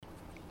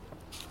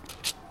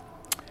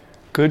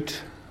Good.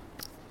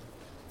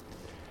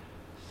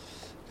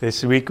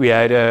 This week we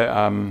had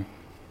a...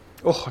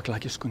 ek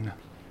like jou skoene.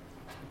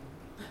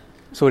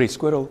 Sorry,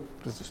 squirrel.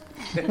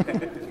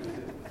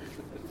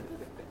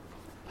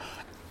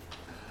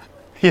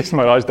 Hier's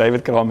maar, daar's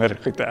David Kramer.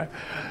 Goed, hè?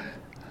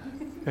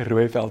 'n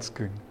rooi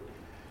veldskoen.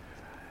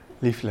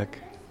 Lieflik.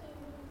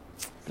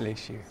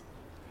 Bless you.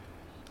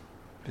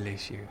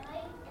 Bless you.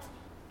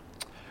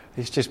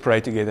 Let's just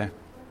pray together.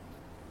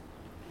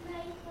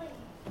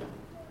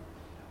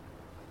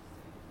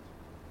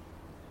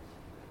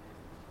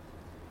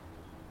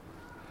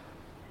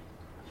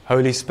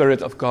 Holy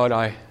Spirit of God,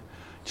 I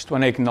just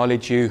want to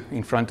acknowledge you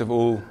in front of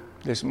all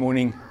this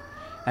morning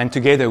and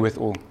together with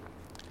all.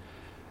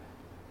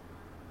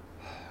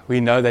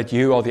 We know that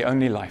you are the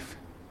only life.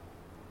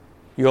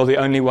 You are the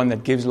only one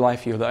that gives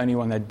life. You are the only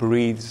one that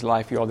breathes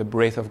life. You are the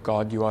breath of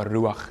God. You are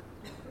Ruach.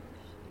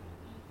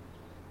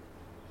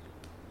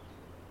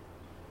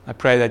 I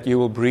pray that you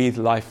will breathe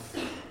life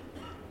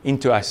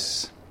into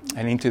us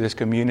and into this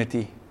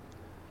community.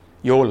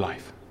 Your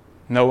life.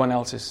 No one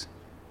else's.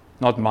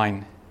 Not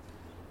mine.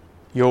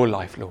 Your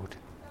life, Lord.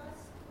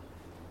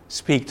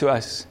 Speak to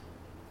us.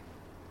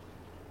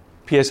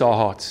 Pierce our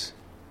hearts.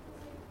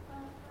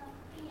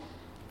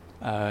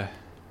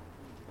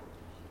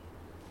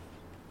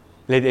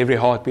 Let every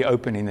heart be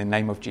open in the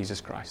name of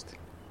Jesus Christ.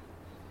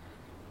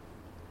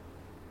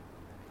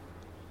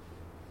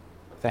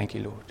 Thank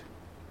you, Lord.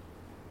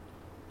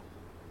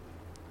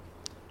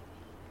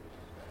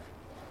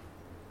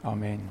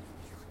 Amen.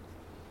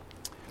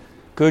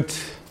 Good.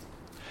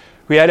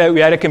 We had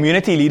a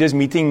community leaders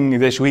meeting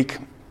this week,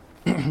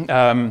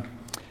 and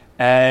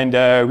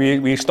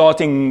we're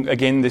starting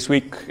again this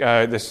week.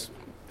 This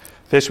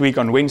week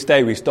on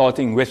Wednesday, we're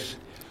starting with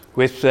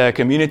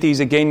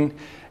communities again.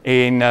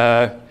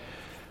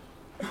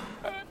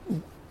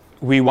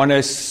 We want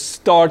to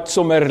start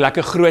somewhere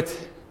lekker groot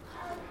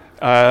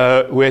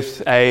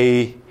with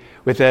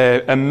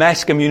a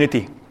mass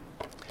community.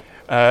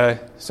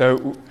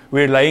 So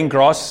we're laying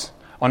grass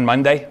on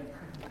Monday,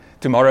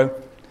 tomorrow.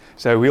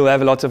 So we'll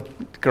have lots of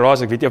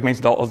grass. Ek weet nie of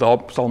mense daar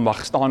sal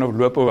mag staan of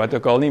loop of wat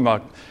ook al nie, maar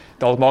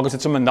daar maak ons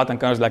dit sommer nat en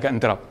kan ons lekker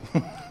intrap.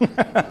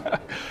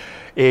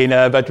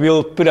 But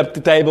we'll put up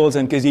the tables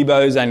and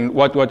gazebos and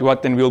what,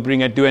 and we'll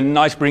do a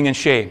nice bring and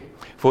share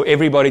for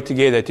everybody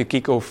together to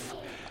kick off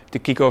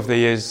the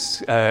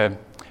year's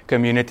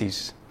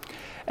communities.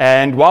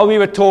 And while we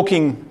were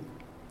talking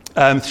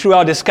through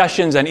our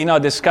discussions and in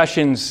our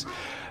discussions,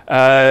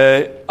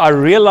 I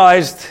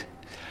realized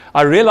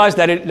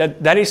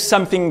that is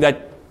something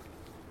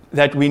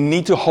that we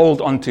need to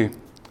hold on to.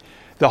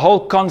 The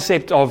whole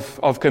concept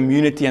of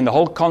community and the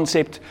whole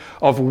concept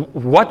of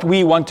what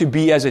we want to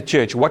be as a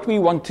church, who we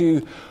want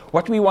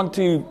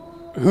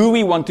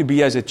to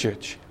be as a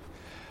church.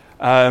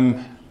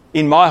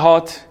 In my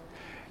heart,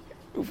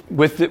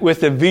 with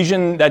the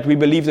vision that we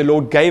believe the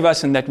Lord gave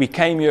us and that we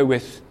came here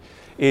with,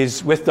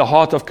 is with the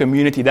heart of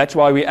community. That's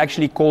why we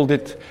actually called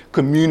it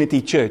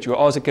community church,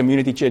 or as a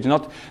community church,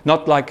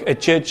 not like a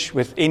church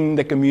within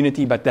the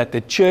community, but that the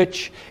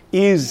church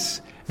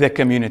is the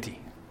community.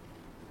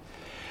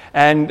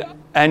 And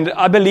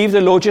I believe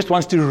the Lord just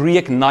wants to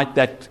reignite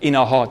that in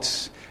our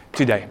hearts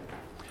today.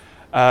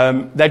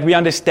 That we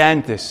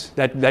understand this,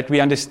 that we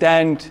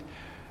understand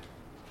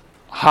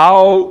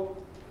how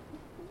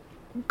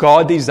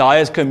God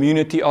desires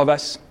community of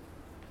us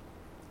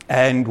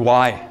and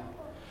why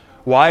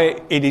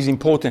it is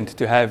important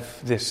to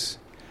have this,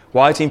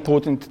 why it's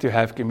important to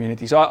have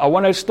community. So I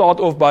want to start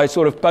off by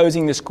sort of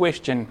posing this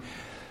question,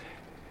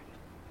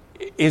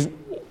 is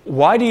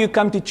why do you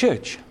come to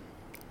church?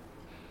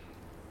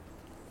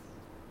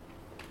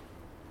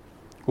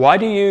 Why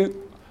do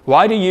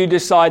you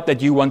decide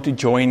that you want to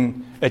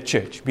join a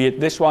church, be it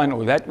this one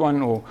or that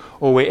one or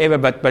wherever?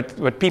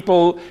 But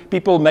people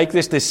make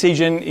this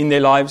decision in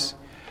their lives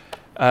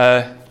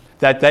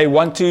that they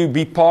want to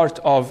be part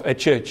of a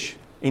church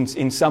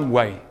in some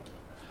way.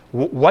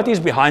 What is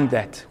behind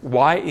that?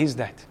 Why is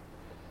that?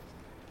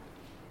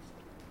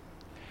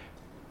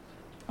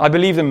 I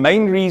believe the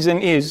main reason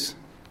is,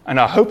 and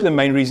I hope the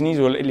main reason is,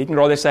 or let me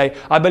rather say,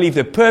 I believe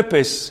the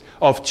purpose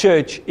of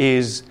church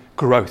is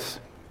growth.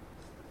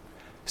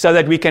 So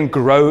that we can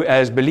grow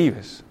as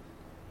believers.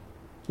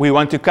 We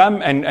want to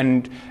come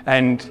and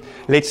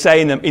let's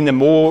say in the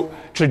more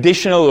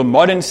traditional or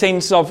modern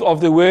sense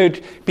of the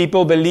word,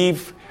 people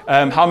believe,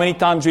 how many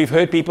times we've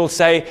heard people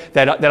say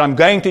that I'm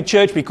going to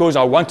church because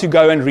I want to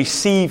go and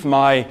receive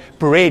my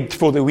bread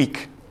for the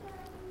week.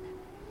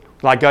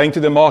 Like going to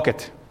the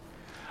market.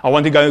 I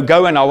want to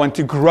go and I want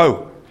to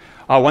grow.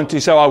 I want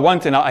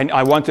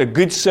a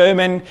good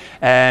sermon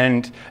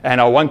and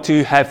I want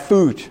to have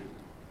food.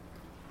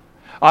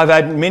 I've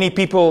had many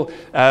people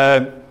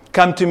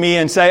come to me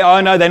and say, oh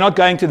no, they're not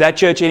going to that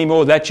church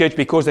anymore,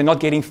 because they're not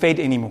getting fed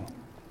anymore.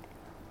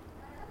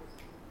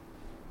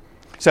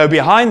 So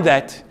behind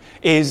that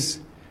is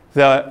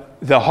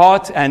the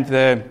heart and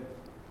the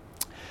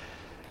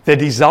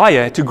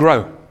desire to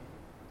grow.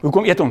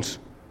 Hoekom eet ons?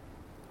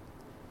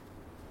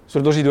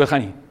 Sodat ons nie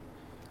doodgaan nie,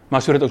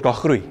 maar sodat ons kan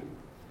groei.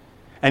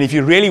 And if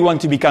you really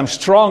want to become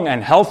strong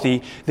and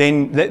healthy,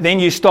 then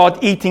you start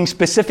eating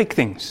specific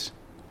things.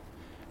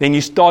 Then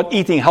you start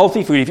eating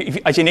healthy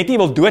food. As jy net nie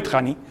wil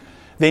doodgaan nie,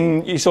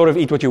 then you sort of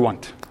eat what you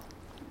want.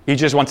 You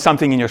just want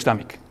something in your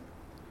stomach.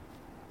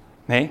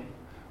 Nee?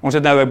 Ons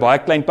het nou 'n baie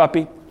klein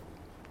puppy.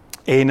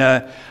 En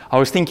I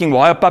was thinking,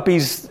 why are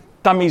puppies'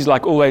 tummies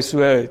like always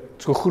so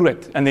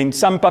groot? And then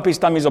some puppies'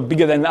 tummies are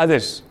bigger than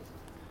others.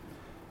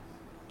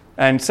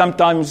 And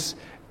sometimes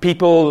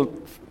people,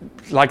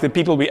 like the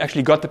people we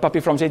actually got the puppy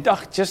from, said,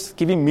 just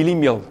give him milli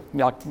meal,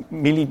 like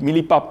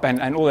milli pup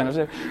and all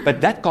that.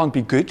 But that can't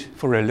be good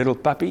for a little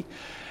puppy.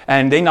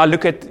 And then I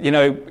look at,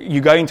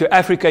 you go into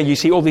Africa, you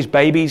see all these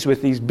babies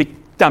with these big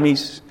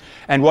tummies.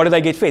 And what do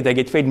they get fed? They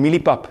get fed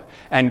milli pup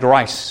and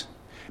rice.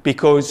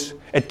 Because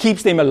it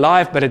keeps them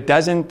alive, but it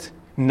doesn't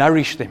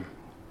nourish them.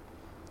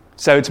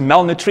 So it's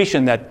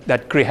malnutrition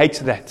that creates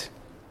that.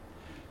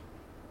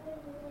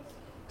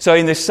 So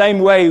in the same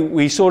way,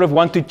 we sort of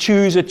want to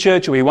choose a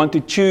church, or we want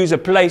to choose a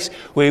place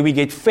where we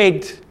get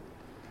fed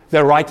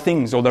the right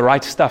things or the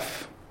right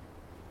stuff.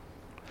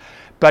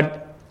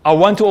 But I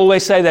want to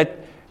always say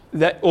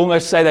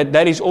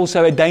that is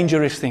also a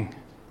dangerous thing.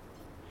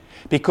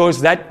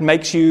 Because that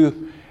makes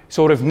you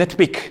sort of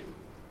nitpick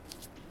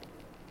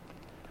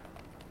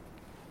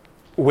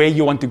where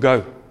you want to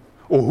go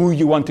or who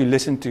you want to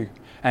listen to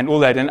and all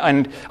that.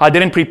 And I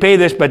didn't prepare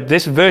this, but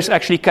this verse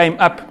actually came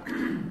up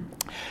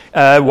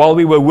while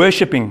we were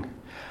worshiping.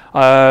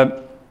 I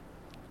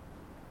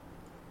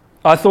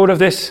thought of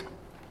this.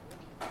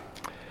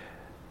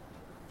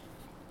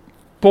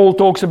 Paul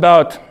talks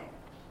about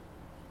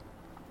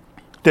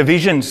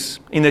divisions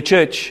in the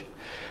church.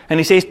 And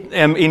he says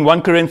in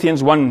 1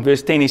 Corinthians 1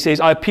 verse 10, he says,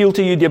 I appeal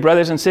to you, dear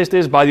brothers and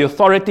sisters, by the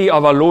authority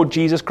of our Lord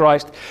Jesus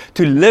Christ,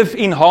 to live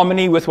in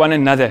harmony with one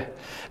another.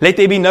 Let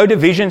there be no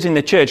divisions in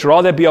the church,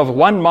 rather be of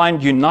one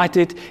mind,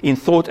 united in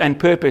thought and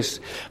purpose.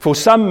 For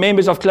some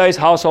members of Chloe's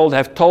household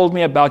have told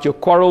me about your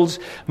quarrels,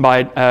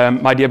 my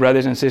dear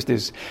brothers and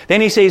sisters.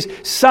 Then he says,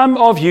 some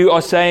of you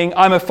are saying,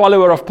 I'm a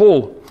follower of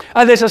Paul.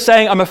 Others are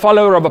saying, I'm a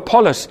follower of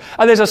Apollos.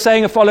 Others are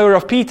saying, a follower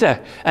of Peter.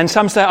 And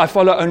some say, I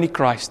follow only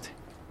Christ.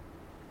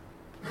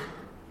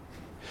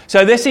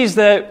 So this is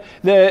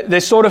the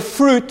sort of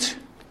fruit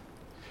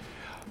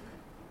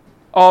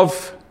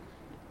of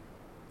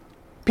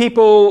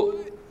people.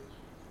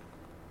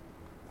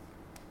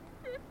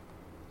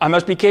 I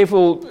must be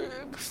careful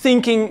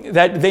thinking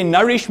that their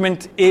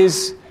nourishment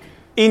is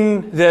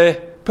in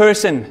the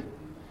person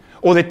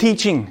or the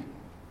teaching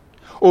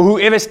or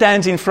whoever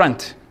stands in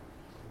front.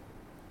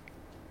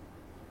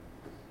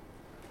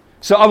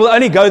 So I will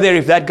only go there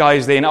if that guy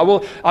is there.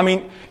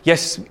 And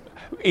yes,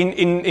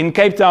 in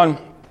Cape Town,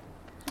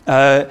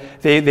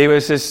 there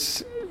was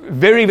this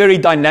very, very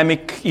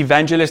dynamic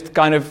evangelist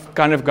kind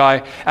of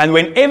guy. And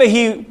whenever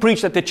he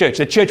preached at the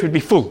church would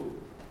be full.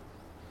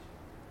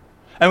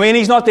 And when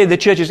he's not there, the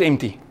church is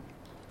empty.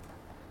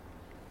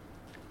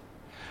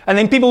 And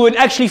then people would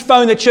actually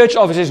phone the church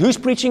offices, who's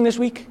preaching this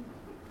week?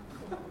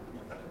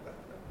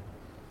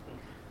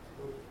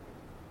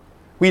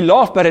 We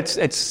laugh, but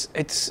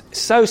it's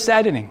so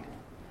saddening.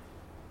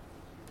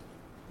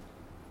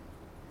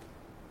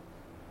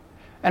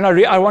 And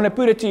I want to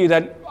put it to you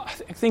that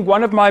I think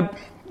one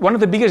of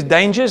the biggest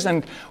dangers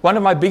and one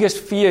of my biggest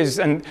fears,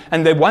 and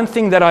the one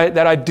thing that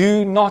I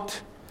do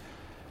not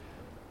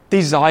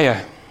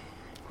desire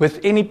with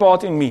any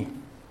part in me,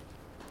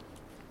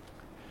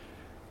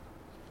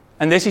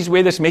 and this is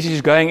where this message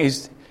is going,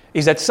 is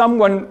that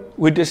someone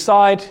would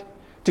decide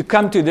to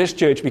come to this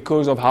church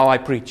because of how I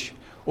preach,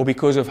 or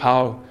because of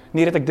how,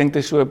 nie dat ek dink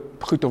dit is so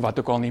goed of wat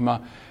ook al nie, maar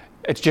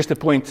it's just a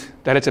point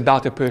that it's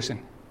about a person.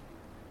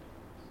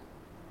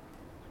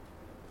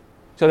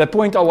 So the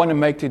point I want to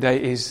make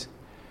today is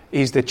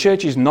the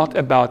church is not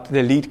about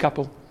the lead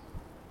couple.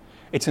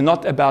 It's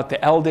not about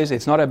the elders.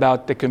 It's not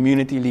about the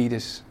community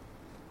leaders.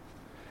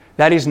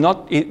 That is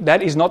not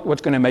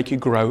what's going to make you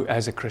grow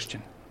as a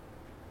Christian.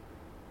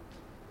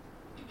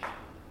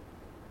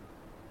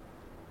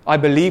 I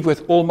believe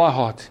with all my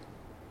heart,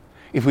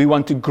 if we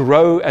want to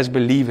grow as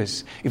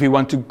believers, if we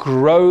want to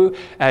grow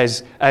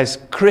as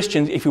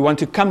Christians, if we want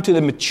to come to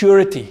the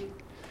maturity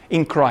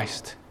in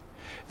Christ,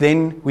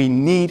 then we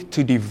need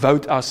to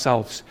devote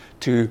ourselves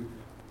to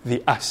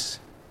the us.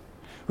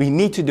 We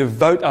need to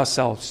devote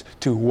ourselves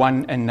to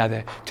one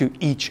another, to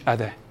each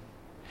other.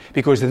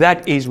 Because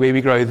that is where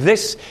we grow.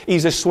 This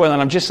is the soil, and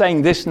I'm just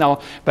saying this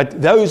now,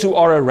 but those who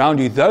are around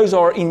you, those who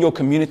are in your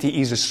community,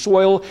 is the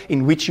soil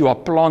in which you are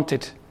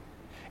planted,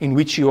 in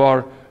which you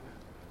are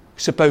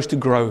supposed to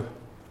grow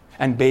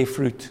and bear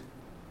fruit.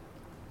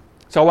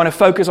 So I want to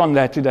focus on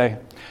that today.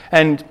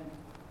 And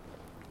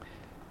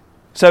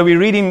so we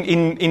read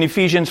in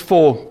Ephesians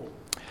 4,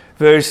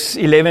 verse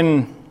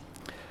 11.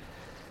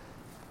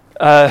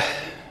 Now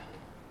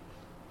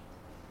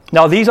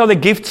these are the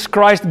gifts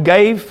Christ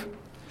gave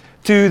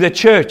to the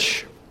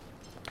church.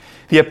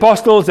 The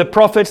apostles, the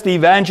prophets, the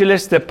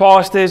evangelists, the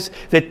pastors,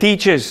 the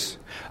teachers.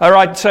 All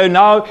right, so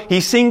now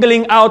he's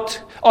singling out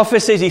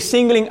offices, he's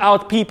singling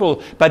out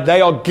people, but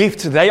they are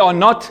gifts. They are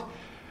not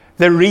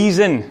the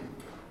reason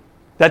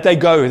that they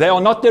go. They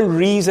are not the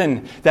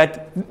reason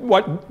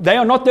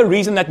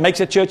that makes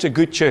a church a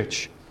good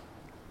church.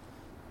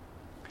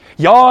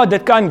 Ja,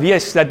 dit kan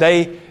wees that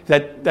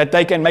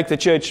they can make the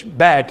church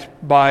bad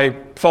by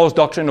false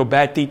doctrine or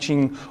bad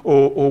teaching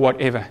or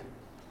whatever.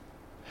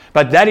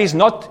 But that is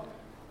not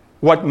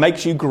what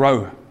makes you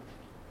grow.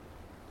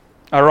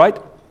 All right?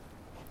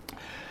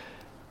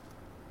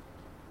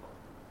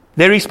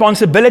 Their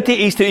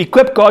responsibility is to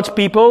equip God's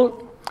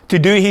people to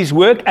do His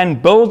work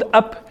and build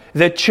up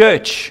the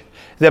church,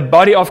 the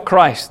body of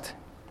Christ.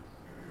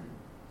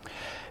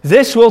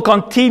 This will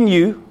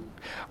continue.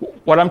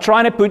 What I'm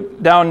trying to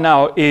put down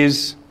now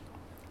is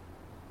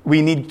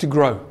we need to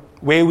grow.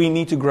 Where we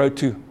need to grow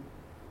to.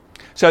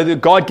 So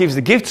that God gives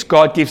the gifts,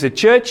 God gives the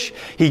church,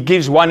 He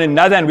gives one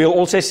another, and we'll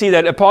also see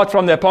that apart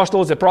from the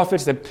apostles, the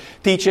prophets, the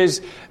teachers,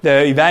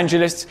 the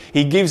evangelists,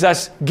 He gives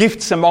us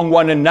gifts among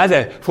one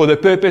another for the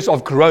purpose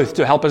of growth,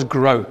 to help us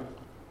grow.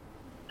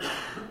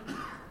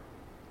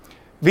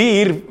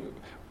 Wie hier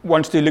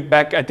wants to look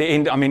back at the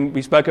end? I mean,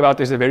 we spoke about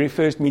this the very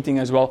first meeting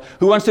as well.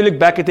 Who wants to look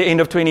back at the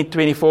end of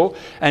 2024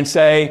 and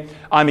say,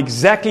 I'm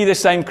exactly the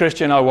same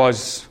Christian I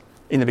was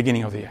in the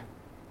beginning of the year.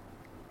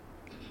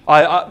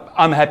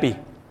 I'm happy.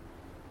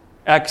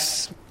 Ek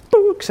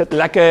sit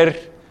lekker.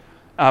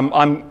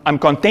 I'm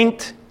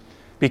content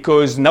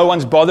because no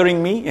one's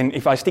bothering me. And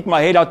if I stick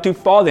my head out too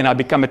far, then I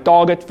become a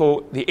target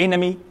for the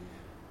enemy.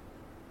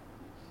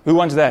 Who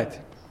wants that?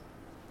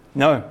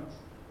 No.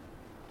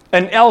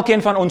 En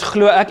elkeen van ons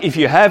glo ek, if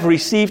you have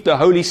received the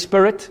Holy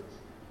Spirit,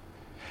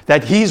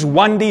 that His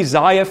one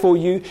desire for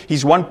you,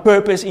 His one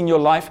purpose in your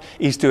life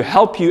is to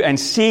help you and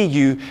see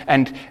you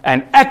and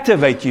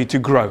activate you to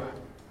grow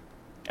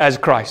as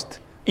Christ,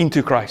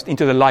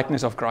 into the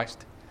likeness of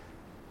Christ.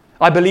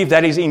 I believe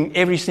that is in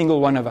every single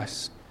one of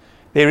us.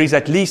 There is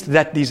at least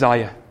that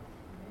desire.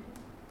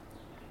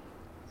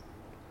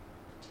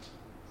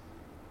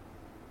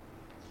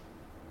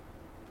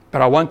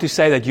 But I want to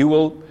say that you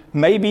will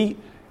maybe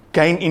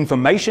gain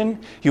information,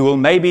 you will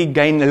maybe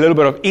gain a little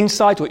bit of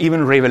insight or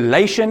even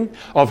revelation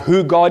of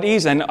who God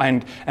is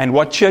and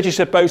what church is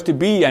supposed to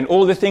be and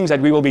all the things that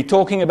we will be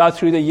talking about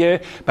through the year,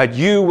 but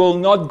you will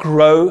not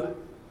grow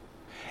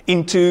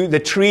into the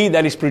tree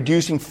that is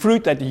producing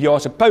fruit that you are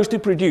supposed to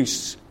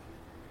produce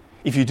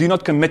if you do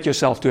not commit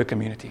yourself to a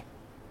community,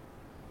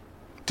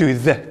 to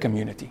the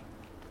community.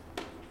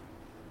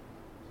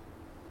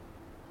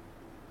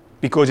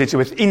 Because it's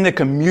within the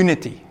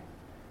community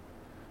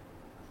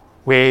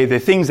where the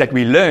things that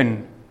we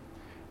learn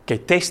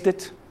get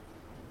tested,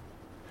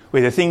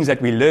 where the things that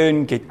we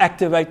learn get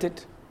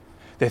activated,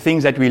 the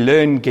things that we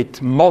learn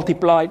get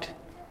multiplied.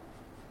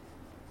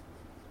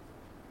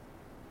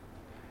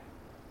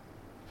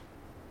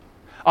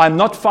 I'm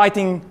not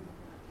fighting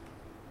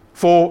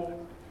for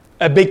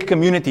a big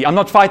community. I'm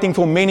not fighting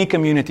for many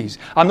communities.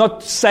 I'm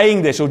not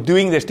saying this or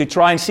doing this to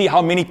try and see how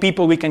many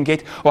people we can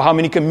get or how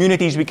many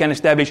communities we can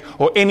establish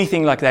or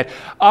anything like that.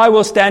 I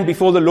will stand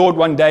before the Lord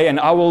one day and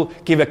I will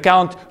give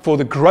account for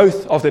the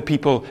growth of the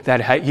people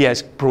that He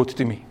has brought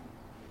to me.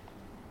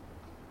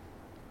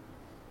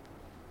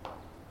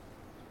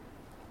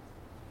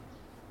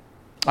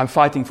 I'm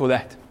fighting for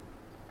that.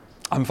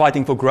 I'm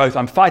fighting for growth.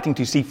 I'm fighting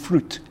to see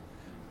fruit.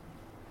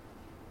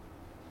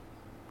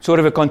 Sort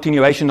of a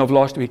continuation of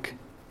last week.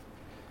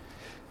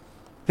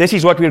 This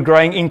is what we're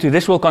growing into.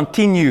 This will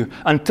continue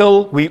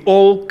until we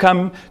all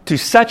come to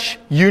such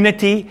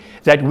unity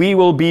that we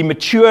will be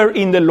mature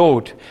in the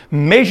Lord,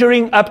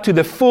 measuring up to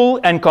the full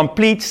and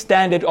complete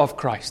standard of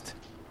Christ.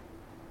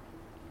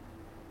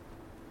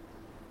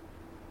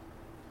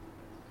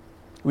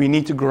 We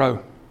need to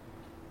grow.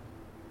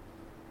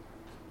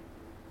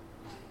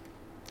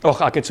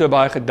 Ek het so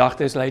baie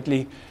gedagtes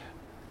lately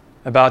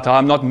about how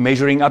I'm not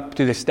measuring up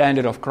to the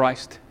standard of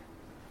Christ.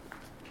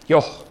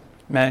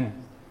 Man.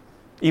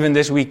 Even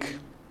this week,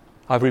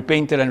 I've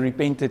repented and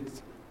repented.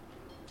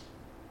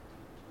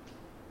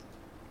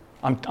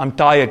 I'm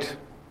tired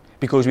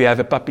because we have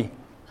a puppy.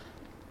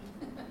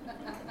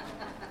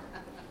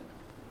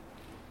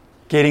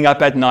 Getting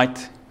up at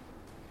night.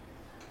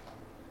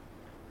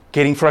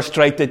 Getting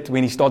frustrated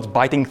when he starts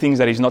biting things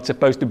that he's not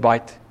supposed to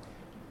bite.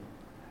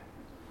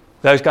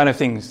 Those kind of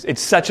things.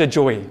 It's such a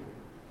joy.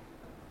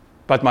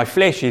 But my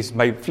vlees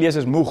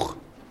is moeg.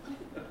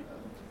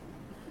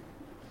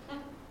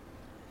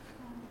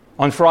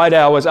 On Friday,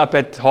 I was up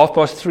at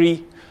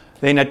 3:30.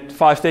 Then at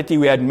 5:30,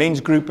 we had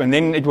men's group. And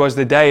then it was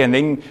the day. And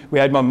then we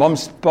had my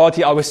mom's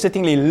party. I was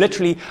sitting there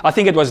literally, I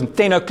think it was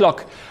 10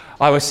 o'clock.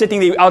 I was sitting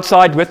there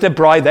outside with the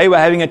bride. They were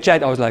having a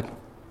chat. I was like,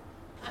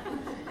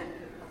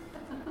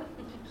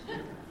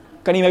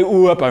 kan nie my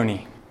oë ophou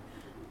nie.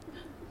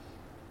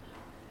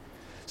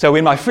 So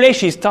when my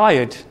flesh is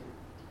tired,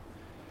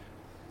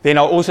 then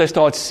I also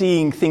start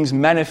seeing things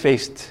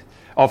manifest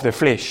of the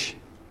flesh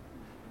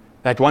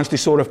that wants to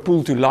sort of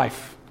pull to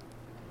life.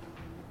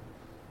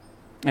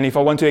 And if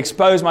I want to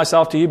expose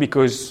myself to you,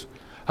 because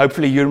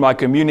hopefully you're my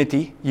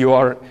community,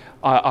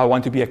 I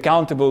want to be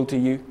accountable to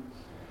you,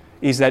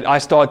 is that I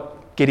start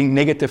getting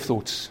negative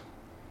thoughts.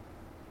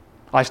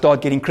 I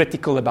start getting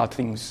critical about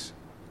things.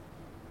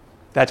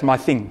 That's my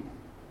thing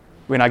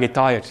when I get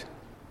tired.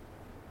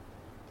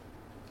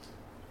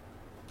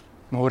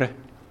 Môre.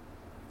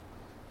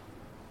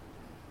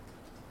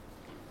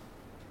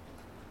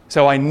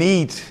 So I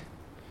need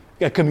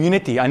a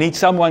community. I need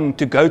someone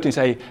to go to and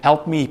say,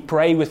 help me,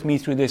 pray with me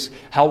through this,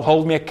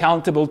 hold me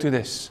accountable to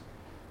this.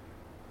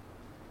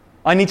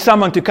 I need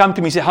someone to come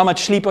to me and say, how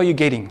much sleep are you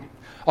getting?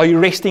 Are you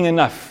resting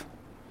enough?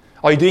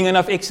 Are you doing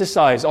enough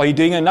exercise? Are you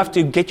doing enough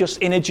to get your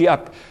energy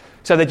up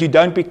so that you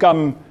don't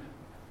become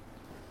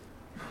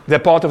the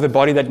part of the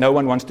body that no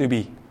one wants to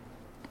be?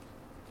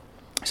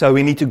 So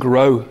we need to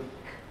grow.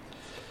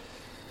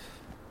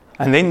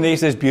 And then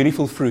there's this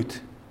beautiful fruit.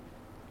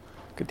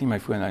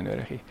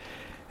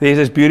 There's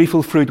this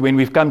beautiful fruit when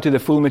we've come to the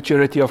full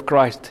maturity of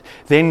Christ.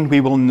 Then we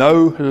will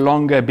no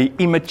longer be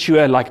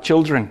immature like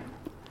children.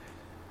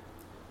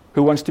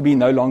 Who wants to be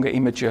no longer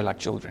immature like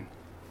children?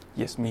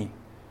 Yes, me.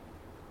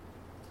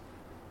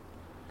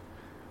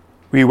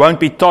 We won't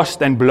be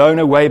tossed and blown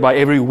away by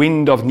every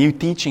wind of new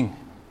teaching.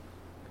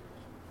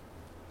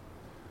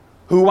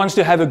 Who wants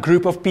to have a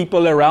group of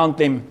people around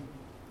them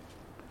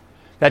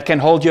that can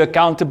hold you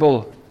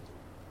accountable?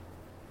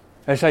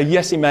 They say,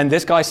 yes, man,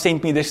 this guy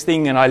sent me this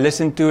thing and I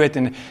listened to it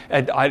and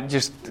I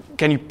just,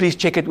 can you please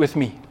check it with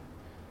me?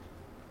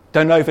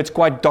 Don't know if it's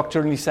quite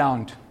doctrinally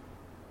sound.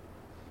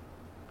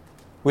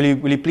 Will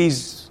you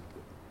please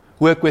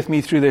work with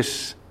me through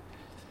this?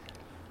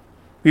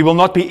 We will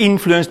not be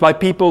influenced by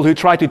people who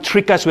try to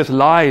trick us with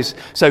lies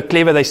so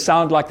clever they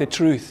sound like the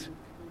truth.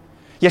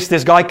 Yes,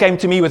 this guy came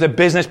to me with a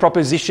business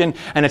proposition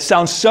and it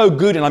sounds so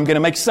good and I'm going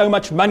to make so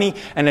much money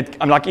and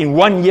I'm like, in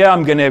 1 year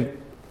I'm going to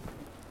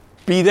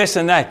be this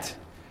and that.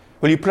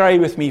 Will you pray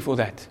with me for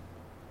that?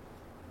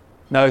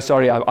 No,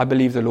 sorry, I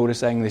believe the Lord is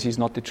saying this is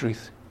not the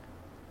truth.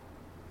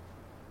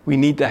 We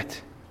need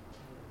that.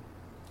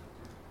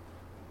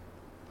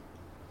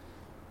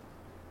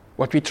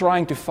 What we're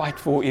trying to fight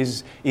for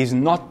is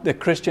not the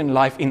Christian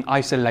life in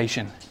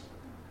isolation.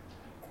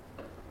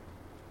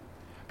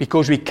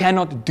 Because we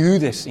cannot do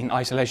this in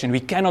isolation.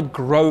 We cannot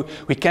grow.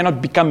 We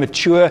cannot become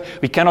mature.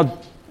 We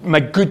cannot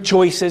make good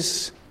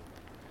choices.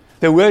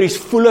 The Word is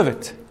full of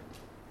it.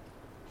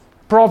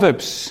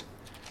 Proverbs,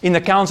 in the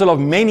counsel of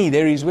many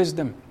there is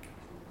wisdom.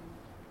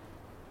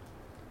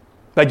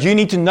 But you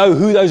need to know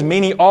who those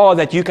many are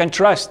that you can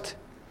trust.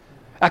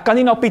 Ek kan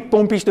nie na Piet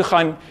Pompies toe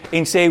gaan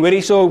en sê, hoor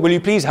hierso, will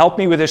you please help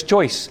me with this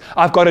choice?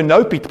 I've got to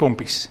know Piet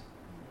Pompies.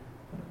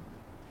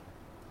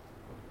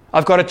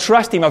 I've got to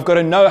trust him. I've got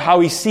to know how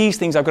he sees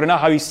things. I've got to know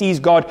how he sees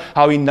God,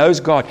 how he knows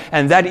God.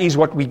 And that is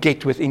what we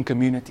get within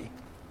community.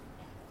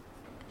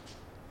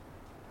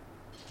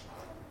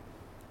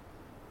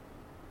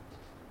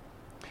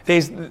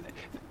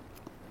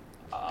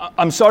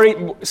 I'm sorry,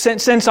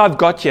 since I've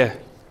got here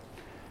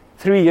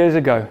 3 years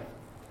ago,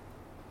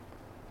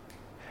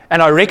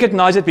 and I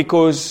recognize it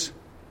because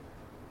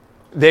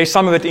there's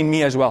some of it in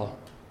me as well.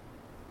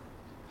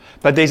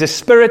 But there's a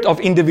spirit of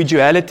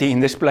individuality in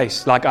this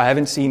place like I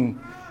haven't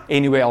seen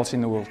anywhere else in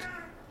the world.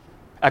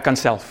 Ek kan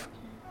self.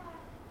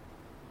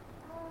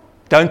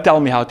 Don't tell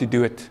me how to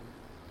do it.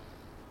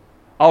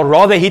 I'll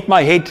rather hit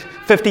my head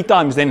 50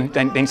 times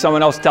than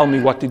someone else tell me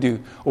what to do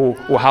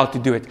or how to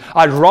do it.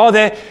 I'd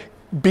rather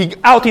be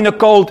out in the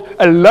cold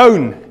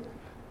alone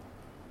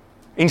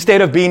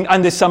instead of being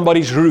under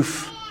somebody's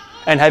roof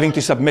and having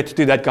to submit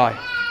to that guy.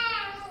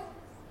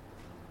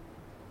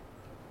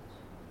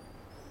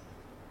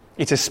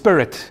 It's a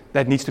spirit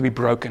that needs to be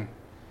broken.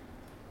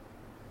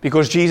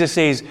 Because Jesus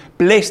says,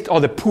 blessed are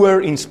the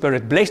poor in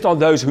spirit. Blessed are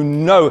those who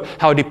know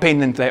how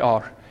dependent they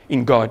are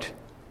in God.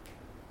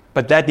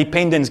 But that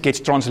dependence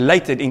gets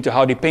translated into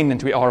how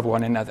dependent we are of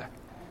one another.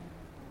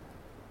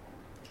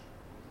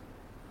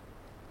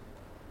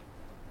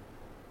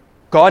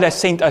 God has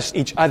sent us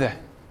each other.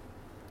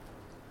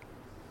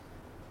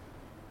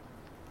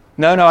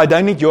 No, I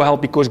don't need your help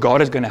because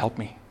God is going to help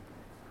me.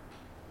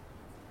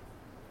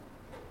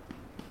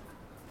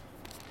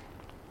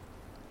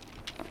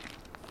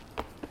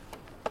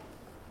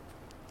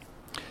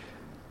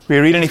 We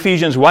read in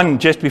Ephesians 1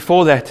 just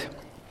before that.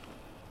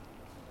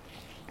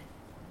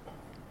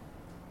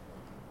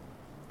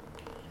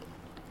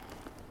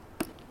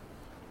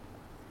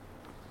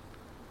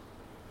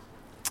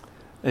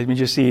 Let me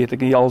just see it. Ek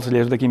kan nie alles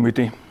lees wat ek hier moet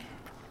nie.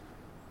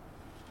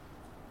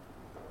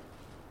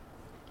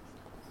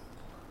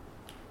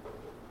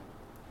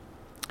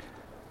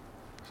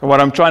 So what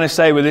I'm trying to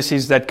say with this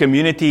is that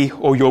community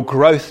or your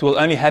growth will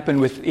only happen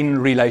within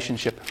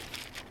relationship.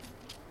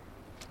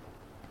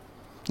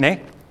 Nee?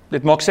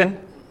 Dit maak sin?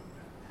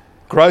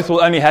 Growth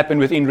will only happen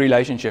within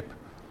relationship.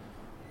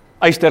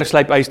 Yster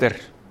slyp yster.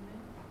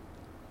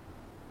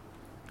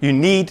 You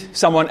need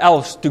someone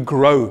else to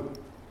grow.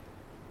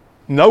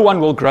 No one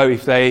will grow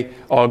if they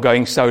are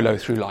going solo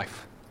through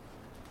life.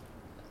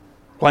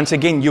 Once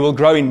again, you will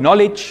grow in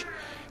knowledge.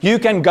 You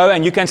can go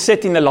and you can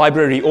sit in the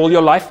library all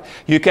your life.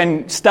 You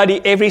can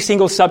study every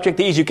single subject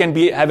there is. You can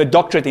have a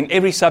doctorate in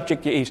every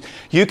subject there is.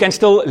 You can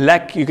still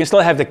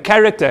have the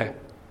character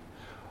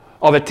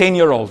of a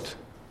 10-year-old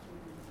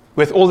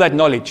with all that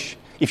knowledge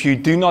if you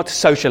do not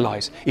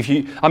socialize.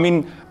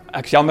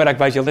 ek jammer, ek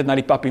wys heeltyd na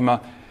die pappie, maar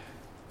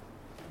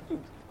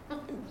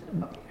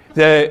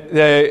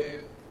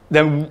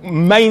the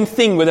main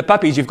thing with a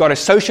puppy is you've got to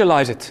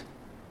socialize it.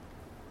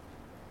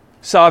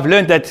 So I've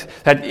learned that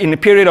in a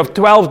period of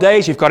 12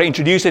 days, you've got to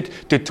introduce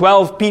it to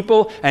 12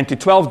 people and to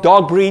 12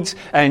 dog breeds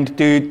and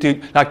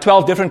to like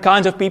 12 different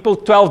kinds of people,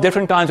 12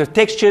 different kinds of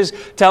textures.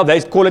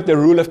 They call it the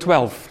rule of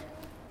 12.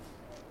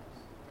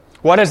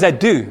 What does that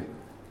do?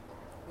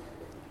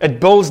 It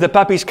builds the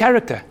puppy's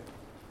character.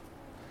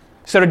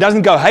 So it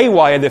doesn't go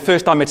haywire the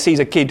first time it sees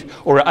a kid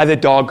or another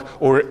dog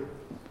or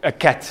a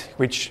cat,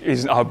 which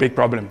is our big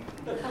problem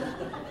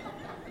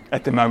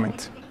at the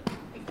moment.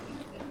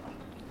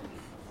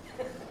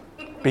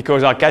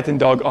 Because our cat and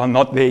dog are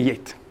not there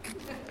yet.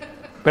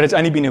 But it's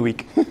only been a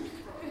week.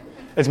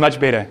 It's much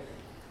better.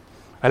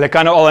 Hulle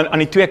kan al aan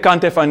die twee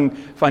kante van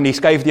die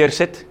skuifdeur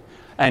sit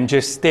and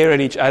just stare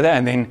at each other,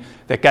 and then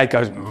the cat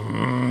goes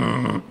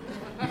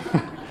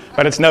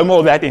But it's no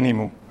more that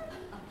anymore.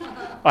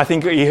 I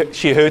think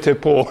she hurt her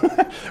paw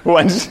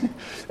once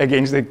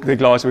against the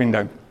glass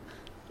window.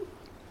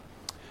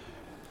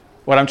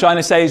 What I'm trying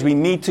to say is we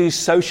need to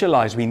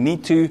socialize. We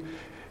need to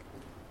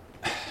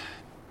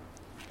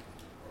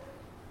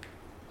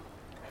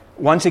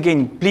once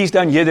again, please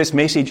don't hear this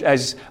message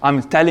as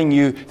I'm telling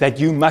you that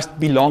you must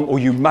belong or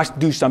you must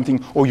do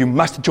something or you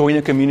must join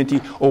a community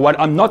or what.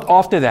 I'm not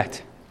after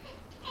that.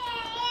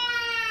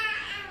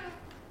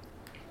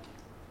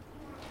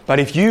 But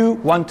if you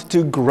want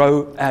to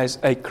grow as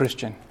a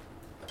Christian,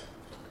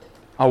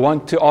 I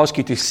want to ask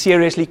you to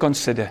seriously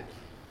consider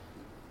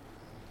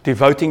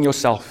devoting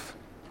yourself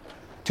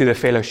to the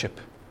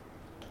fellowship.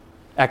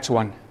 Acts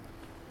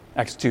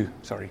 2,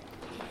 sorry.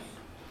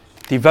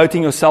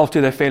 Devoting yourself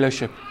to the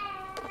fellowship.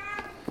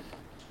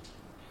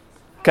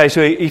 Okay,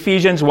 so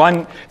Ephesians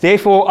 1,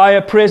 therefore I,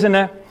 a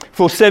prisoner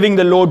for serving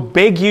the Lord,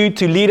 beg you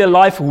to lead a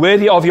life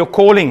worthy of your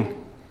calling.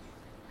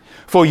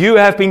 For you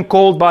have been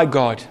called by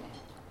God.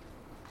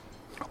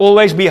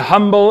 Always be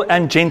humble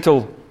and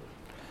gentle.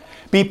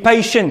 Be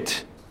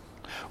patient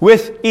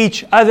with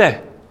each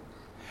other,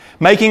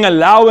 making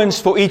allowance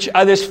for each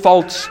other's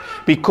faults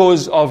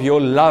because of your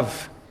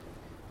love.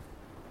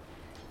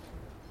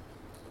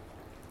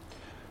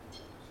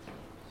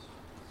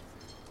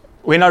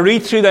 When I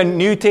read through the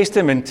New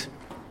Testament,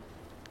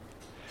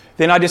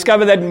 then I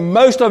discover that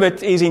most of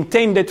it is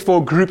intended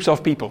for groups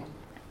of people.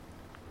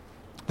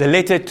 The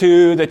letter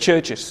to the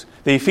churches,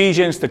 the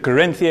Ephesians, the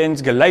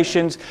Corinthians,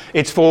 Galatians,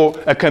 it's for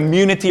a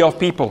community of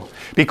people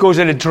because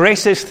it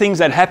addresses things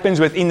that happens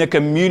within the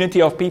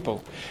community of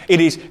people.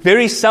 It is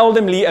very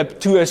seldomly up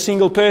to a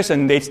single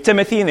person. There's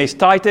Timothy and there's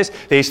Titus,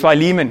 there's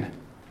Philemon,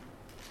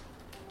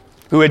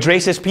 who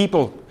addresses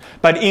people.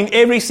 But in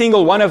every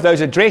single one of those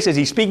addresses,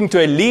 he's speaking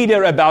to a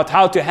leader about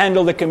how to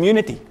handle the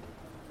community.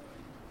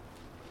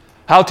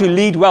 How to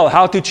lead well,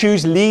 how to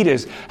choose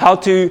leaders, how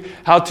to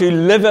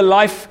live a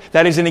life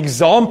that is an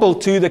example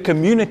to the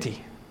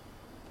community.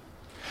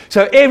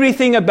 So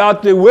everything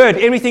about the Word,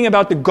 everything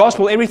about the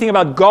gospel, everything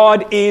about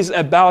God is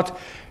about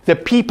the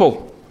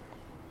people.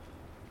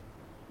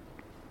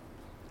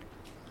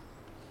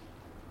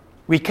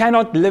 We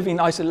cannot live in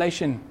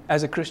isolation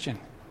as a Christian.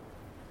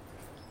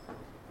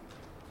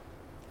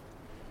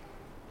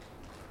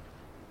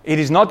 It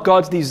is not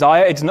God's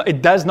desire.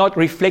 It does not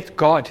reflect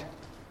God.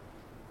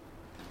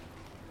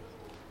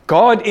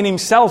 God in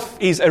Himself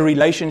is a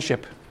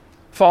relationship.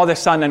 Father,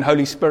 Son, and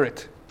Holy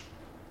Spirit.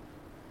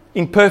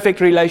 In perfect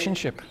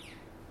relationship.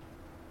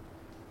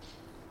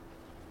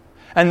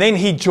 And then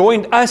He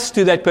joined us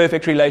to that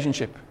perfect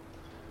relationship.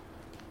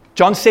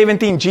 John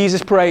 17,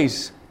 Jesus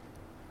prays.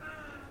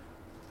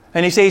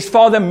 And He says,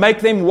 Father, make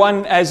them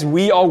one as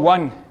we are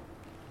one.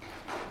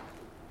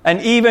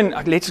 And even,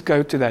 let's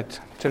go to that.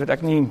 So that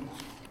ek nie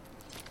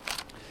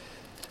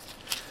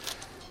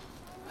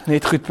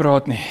net goed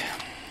praat nie.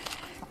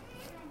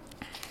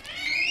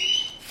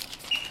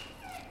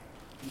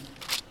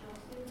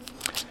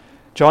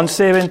 John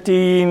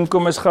 17,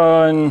 kom ons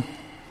gaan.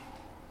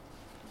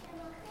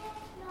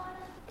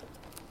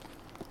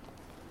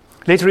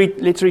 Let's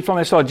read from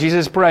the start.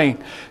 Jesus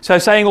praying. So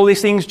saying all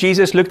these things,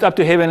 Jesus looked up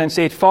to heaven and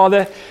said,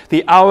 Father,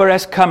 the hour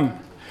has come.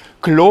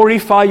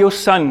 Glorify your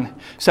Son,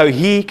 so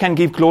He can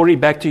give glory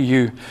back to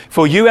you.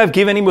 For you have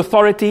given Him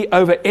authority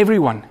over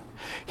everyone.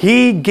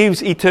 He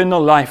gives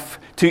eternal life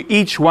to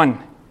each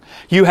one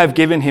you have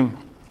given Him.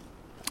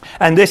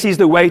 And this is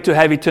the way to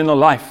have eternal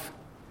life.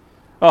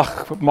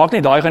 Ag, maak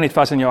net daai gaan net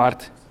vas in jou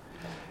hart.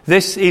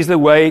 This is the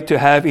way to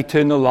have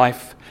eternal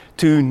life,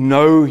 to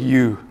know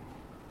you,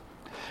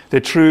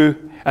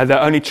 the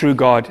only true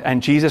God,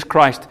 and Jesus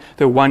Christ,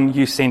 the one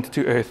you sent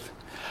to earth.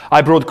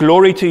 I brought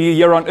glory to you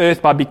here on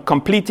earth by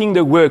completing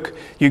the work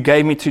you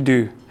gave me to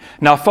do.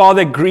 Now,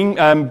 Father,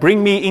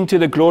 bring me into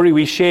the glory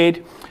we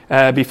shared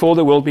before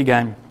the world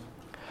began.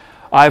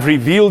 I have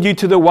revealed you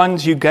to the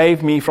ones you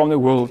gave me from the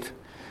world.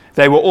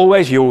 They were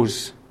always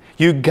yours.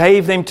 You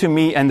gave them to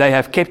me, and they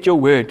have kept your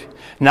word.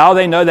 Now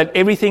they know that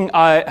everything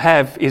I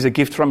have is a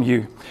gift from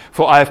you.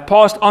 For I have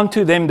passed on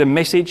to them the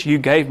message you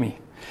gave me.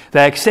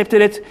 They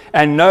accepted it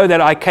and know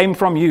that I came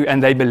from you,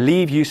 and they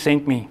believe you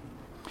sent me.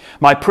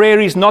 My prayer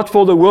is not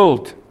for the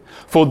world,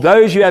 for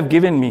those you have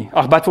given me,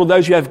 but for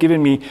those you have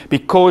given me,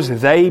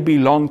 because they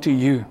belong to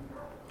you.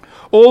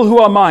 All who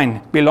are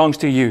mine belongs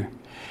to you,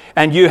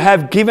 and you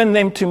have given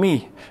them to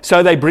me,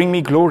 so they bring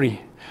me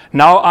glory.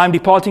 Now I'm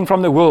departing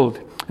from the world.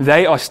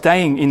 They are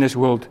staying in this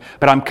world,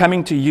 but I'm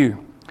coming to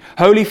you.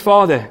 Holy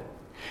Father,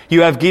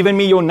 you have given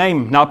me your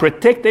name. Now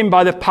protect them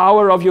by the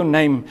power of your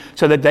name,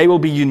 so that they will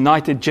be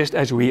united just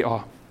as we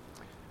are.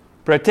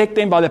 Protect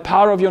them by the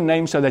power of your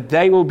name, so that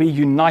they will be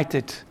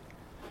united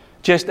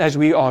just as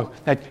we are.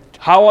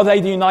 How are they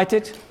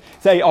united?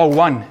 They are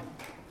one.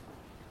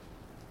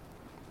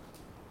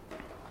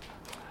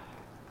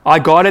 I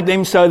guarded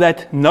them so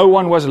that no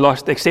one was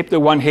lost except the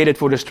one headed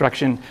for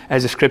destruction,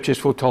 as the scriptures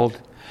foretold.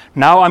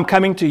 Now I'm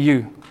coming to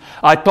you.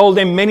 I told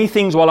them many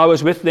things while I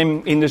was with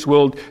them in this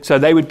world, so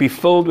they would be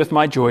filled with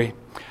my joy.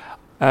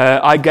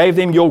 I gave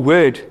them your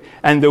word,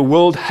 and the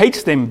world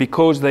hates them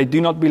because they do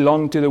not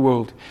belong to the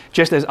world,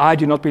 just as I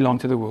do not belong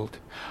to the world.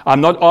 I'm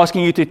not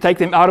asking you to take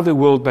them out of the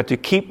world, but to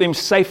keep them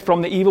safe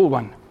from the evil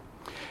one.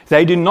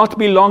 They do not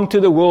belong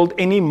to the world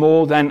any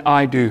more than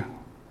I do.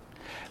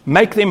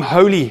 Make them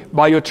holy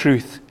by your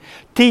truth.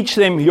 Teach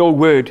them your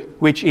word,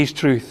 which is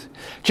truth.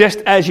 Just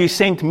as you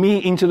sent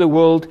me into the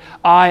world,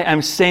 I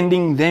am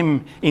sending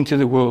them into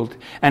the world.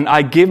 And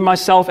I give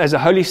myself as a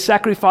holy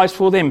sacrifice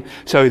for them,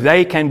 so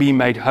they can be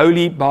made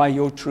holy by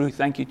your truth.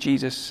 Thank you,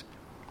 Jesus.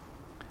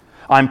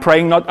 I'm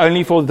praying not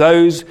only for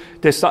these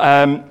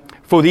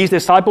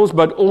disciples,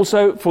 but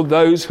also for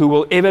those who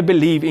will ever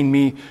believe in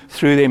me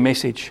through their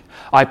message.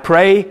 I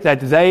pray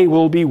that they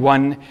will be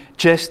one,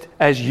 just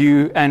as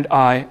you and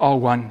I are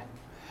one.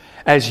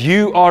 As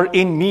you are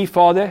in me,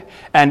 Father,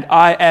 and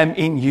I am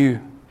in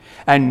you.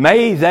 And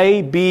may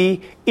they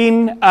be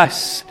in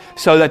us,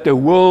 so that the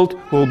world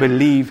will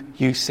believe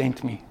you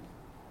sent me.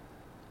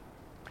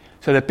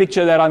 So the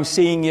picture that I'm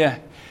seeing here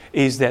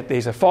is that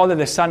there's a Father,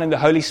 the Son, and the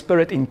Holy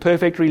Spirit in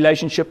perfect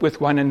relationship with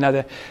one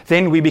another.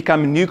 Then we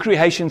become a new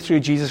creation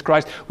through Jesus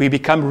Christ. We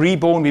become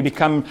reborn. We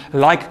become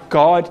like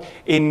God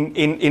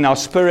in our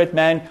spirit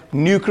man.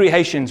 New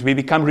creations. We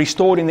become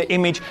restored in the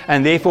image,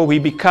 and therefore we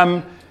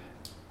become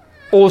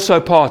also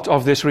part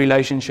of this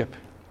relationship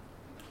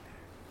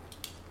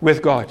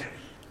with God.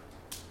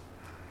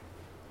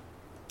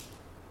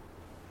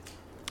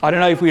 I don't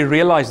know if we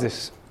realize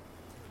this,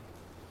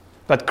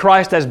 but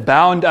Christ has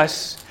bound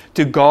us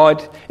to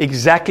God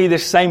exactly the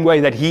same way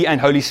that He and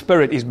Holy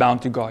Spirit is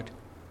bound to God.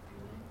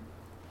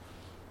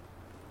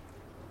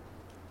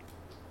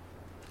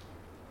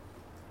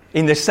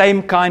 In the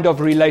same kind of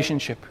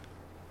relationship.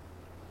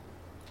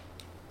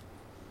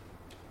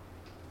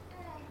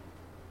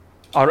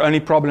 Our only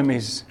problem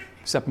is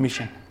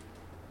submission.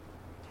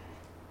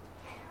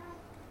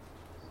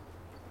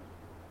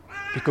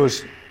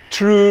 Because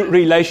true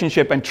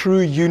relationship and true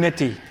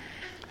unity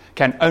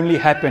can only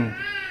happen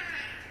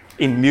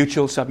in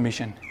mutual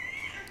submission.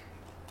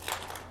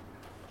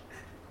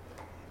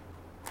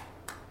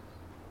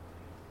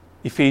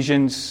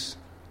 Ephesians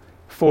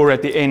 4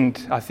 at the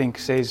end, I think,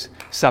 says,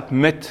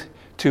 submit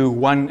to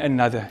one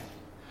another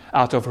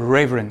out of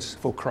reverence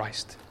for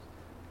Christ.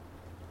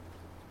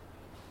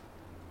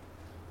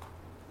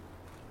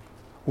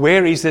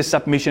 Where is this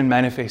submission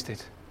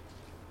manifested?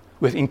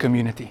 Within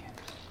community.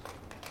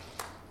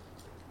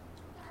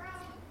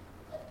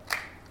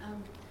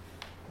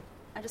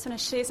 I just want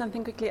to share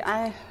something quickly.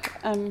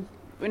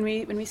 When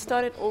we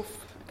started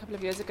off a couple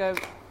of years ago,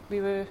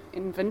 we were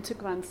in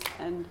Windhoek once,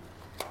 and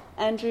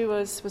Andrew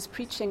was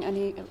preaching, and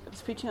he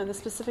was preaching on the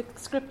specific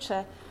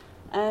scripture,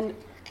 and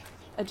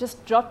it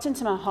just dropped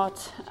into my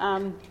heart.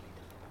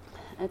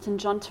 It's in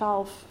John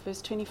 12,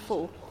 verse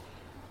 24.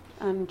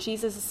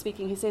 Jesus is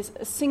speaking. He says,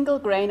 a single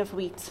grain of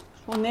wheat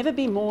will never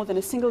be more than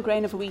a single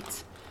grain of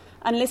wheat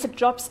unless it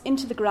drops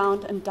into the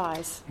ground and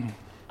dies.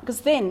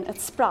 Because then it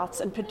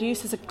sprouts and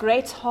produces a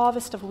great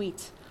harvest of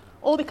wheat,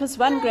 all because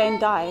one grain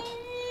died.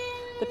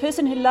 The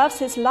person who loves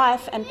his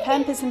life and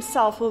pampers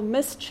himself will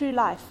miss true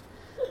life.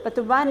 But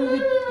the one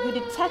who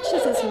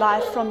detaches his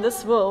life from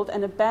this world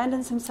and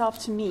abandons himself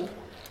to me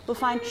will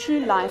find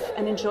true life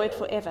and enjoy it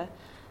forever.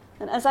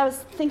 And as I was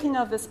thinking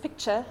of this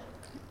picture,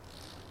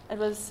 it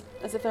was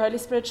as if the Holy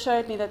Spirit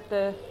showed me that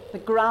the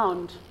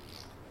ground,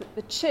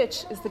 the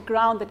church is the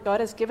ground that God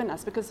has given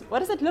us. Because what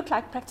does it look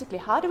like practically?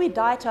 How do we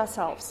die to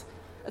ourselves?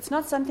 It's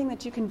not something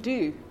that you can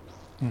do.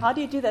 How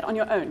do you do that on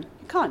your own?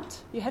 You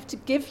can't. You have to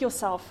give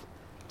yourself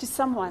to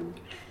someone.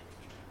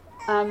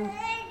 And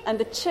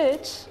the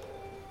church,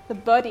 the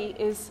body,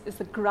 is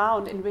the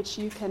ground in which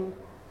you can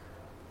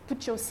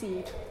put your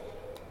seed,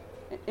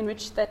 in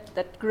which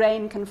that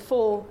grain can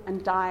fall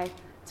and die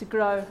to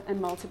grow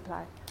and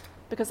multiply.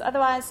 Because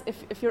otherwise,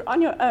 if you're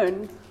on your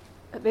own,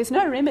 there's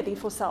no remedy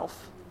for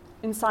self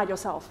inside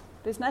yourself.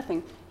 There's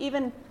nothing.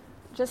 Even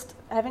just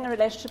having a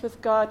relationship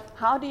with God,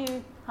 how do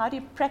you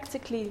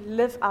practically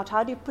live out?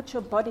 How do you put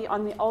your body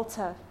on the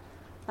altar,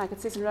 like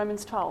it says in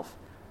Romans 12?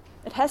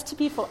 It has to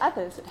be for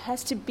others. It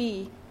has to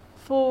be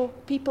for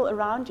people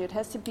around you. It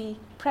has to be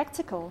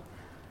practical.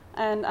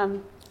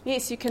 And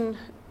yes, you can,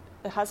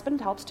 a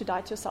husband helps to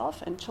die to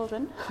yourself, and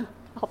children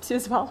helps you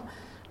as well.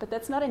 But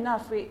that's not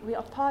enough. We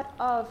are part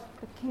of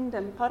the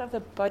kingdom, part of the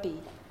body.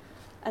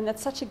 And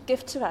that's such a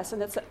gift to us,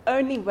 and that's the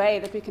only way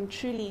that we can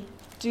truly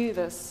do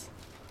this.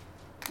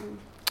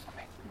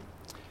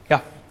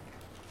 Yeah.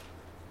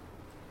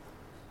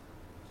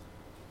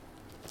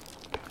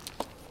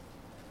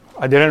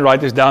 I didn't write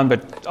this down,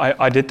 but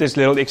I did this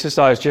little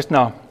exercise just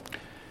now.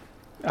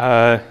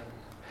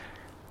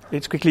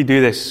 Let's quickly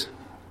do this.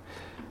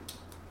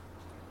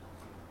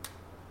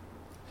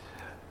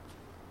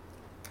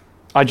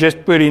 I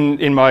just put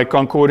in my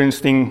concordance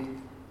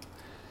thing,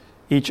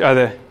 each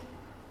other.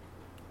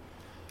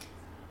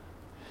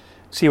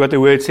 See what the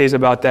word says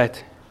about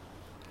that.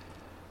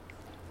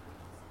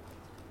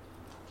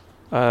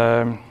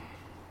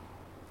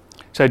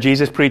 So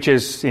Jesus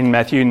preaches in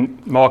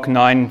Mark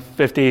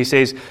 9:50. He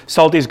says,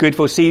 "Salt is good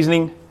for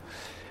seasoning,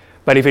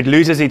 but if it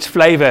loses its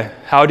flavor,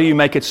 how do you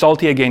make it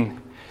salty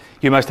again?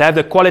 You must have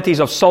the qualities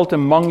of salt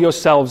among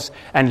yourselves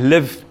and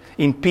live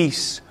in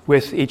peace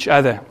with each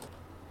other."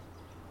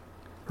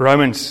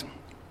 Romans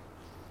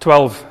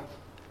 12,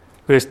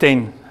 verse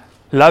 10.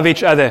 Love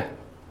each other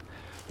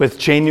with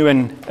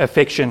genuine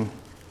affection.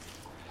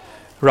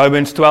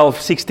 Romans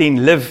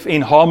 12:16. Live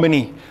in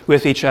harmony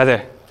with each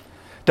other.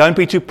 Don't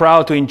be too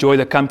proud to enjoy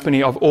the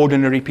company of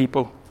ordinary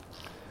people.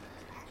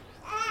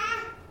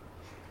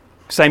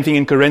 Same thing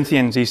in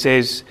Corinthians. He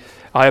says,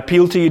 I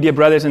appeal to you, dear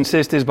brothers and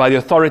sisters, by the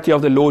authority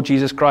of the Lord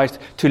Jesus Christ,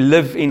 to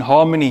live in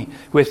harmony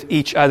with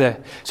each other.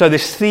 So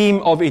this theme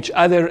of each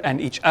other and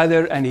each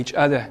other and each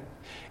other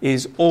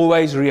is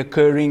always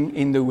reoccurring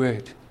in the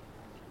Word.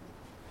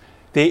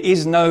 There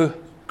is no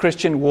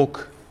Christian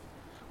walk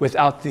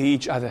without the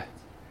each other.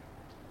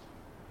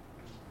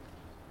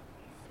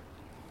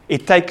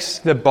 It takes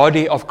the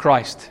body of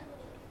Christ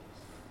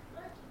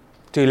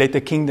to let the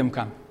kingdom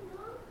come.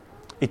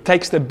 It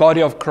takes the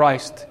body of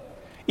Christ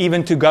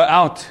even to go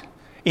out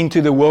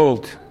into the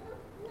world.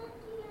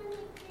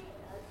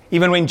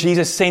 Even when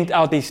Jesus sent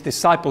out his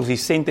disciples, he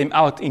sent them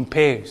out in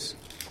pairs.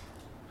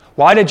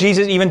 Why did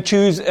Jesus even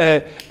choose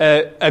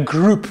a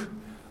group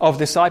of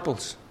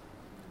disciples?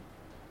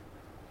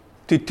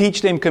 To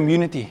teach them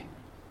community.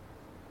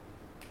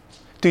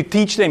 To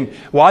teach them.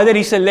 Why did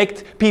he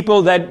select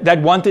people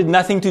that wanted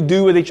nothing to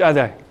do with each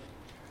other?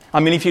 I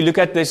mean, if you look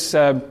at this,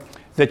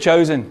 The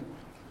Chosen,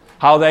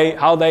 how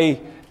they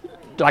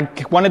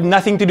like wanted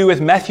nothing to do with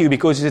Matthew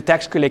because he's a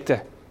tax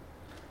collector,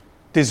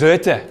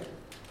 deserter.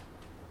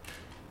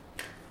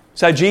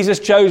 So Jesus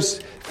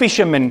chose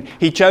fishermen,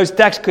 he chose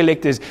tax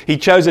collectors, he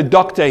chose a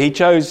doctor, he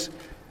chose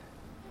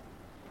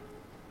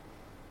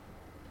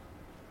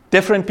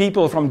different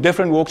people from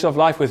different walks of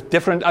life with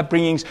different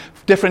upbringings,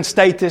 different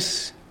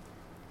status.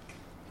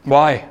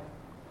 Why?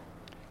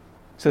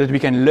 So that we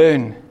can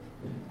learn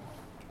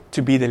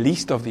to be the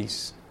least of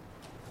these,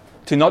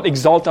 to not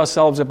exalt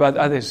ourselves above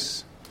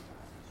others.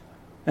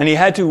 And he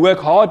had to work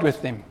hard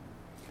with them.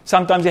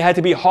 Sometimes he had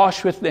to be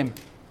harsh with them.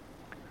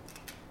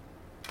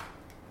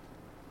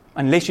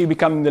 Unless you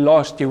become the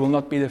last, you will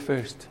not be the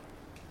first.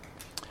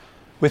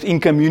 Within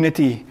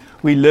community,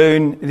 we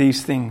learn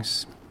these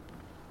things.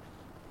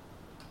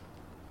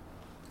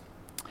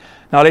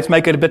 Now let's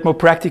make it a bit more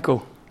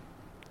practical.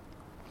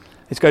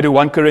 Let's go to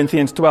 1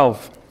 Corinthians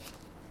 12.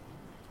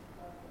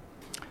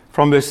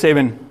 From verse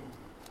 7.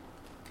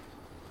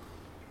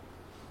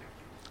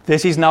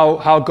 This is now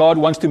how God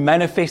wants to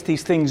manifest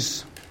these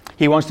things.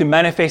 He wants to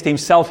manifest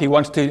himself.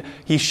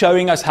 He's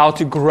showing us how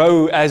to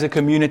grow as a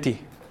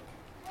community.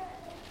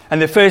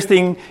 And the first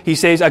thing he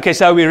says, okay,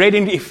 so we read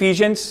in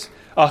Ephesians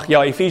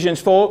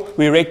 4,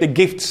 we read the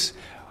gifts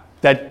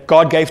that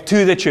God gave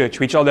to the church,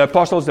 which are the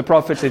apostles, the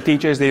prophets, the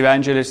teachers, the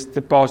evangelists,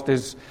 the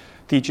pastors,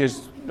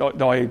 teachers,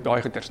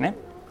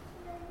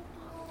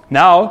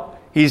 Now,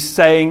 he's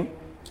saying,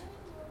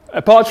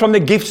 apart from the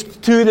gifts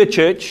to the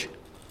church,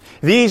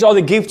 these are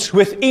the gifts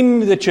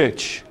within the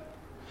church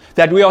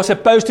that we are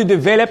supposed to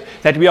develop,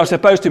 that we are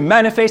supposed to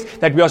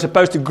manifest, that we are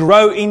supposed to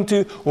grow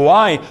into.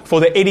 Why? For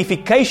the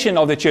edification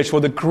of the church,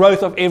 for the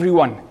growth of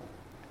everyone.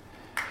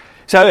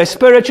 So a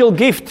spiritual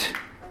gift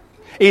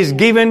is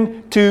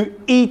given to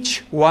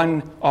each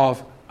one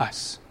of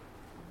us.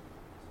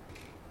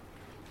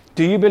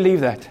 Do you believe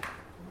that?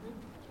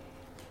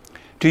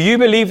 Do you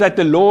believe that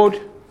the Lord,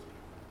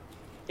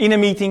 in a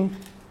meeting,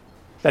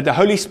 that the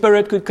Holy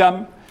Spirit could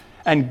come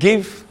and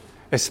give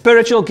a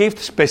spiritual gift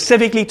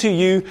specifically to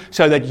you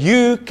so that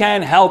you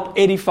can help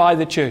edify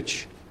the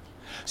church?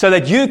 So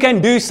that you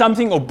can do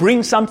something or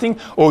bring something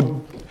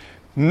or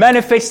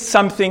manifest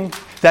something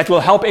that will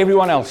help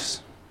everyone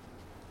else.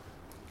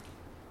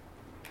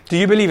 Do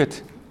you believe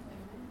it?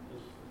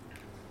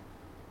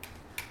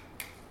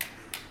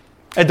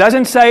 It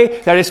doesn't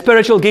say that a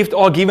spiritual gift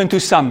are given to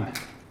some.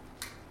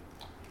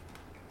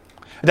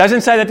 It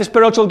doesn't say that the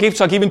spiritual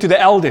gifts are given to the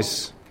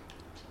elders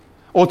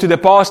or to the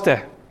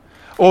pastor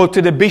or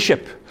to the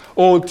bishop,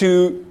 or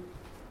to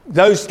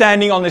those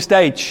standing on the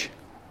stage.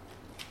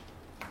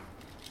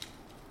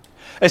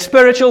 A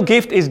spiritual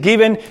gift is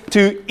given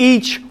to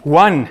each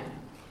one.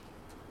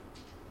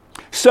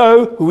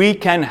 so we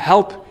can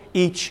help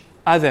each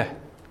other.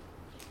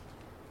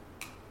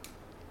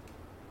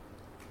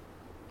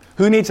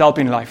 Who needs help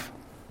in life?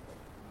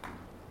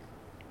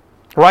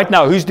 Right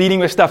now, who's dealing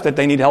with stuff that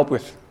they need help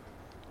with?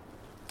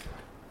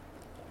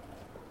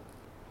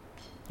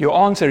 Your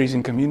answer is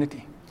in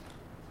community.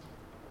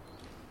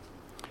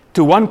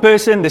 To one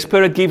person, the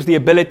Spirit gives the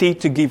ability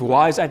to give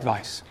wise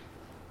advice.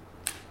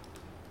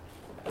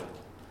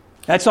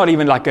 That's not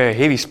even like a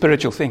heavy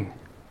spiritual thing.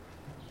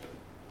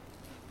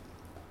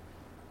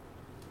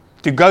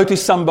 To go to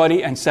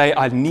somebody and say,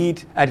 I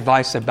need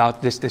advice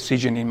about this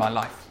decision in my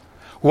life.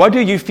 What do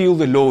you feel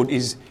the Lord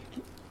is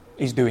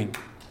doing?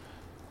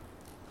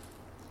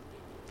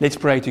 Let's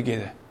pray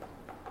together.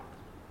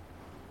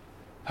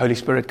 Holy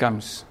Spirit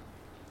comes.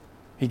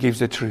 He gives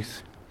the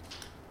truth.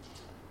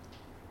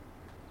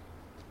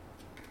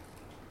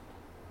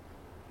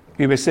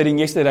 We were sitting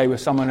yesterday with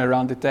someone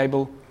around the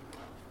table.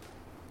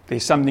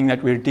 There's something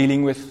that we're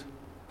dealing with.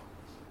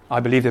 I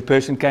believe the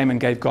person came and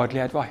gave godly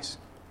advice.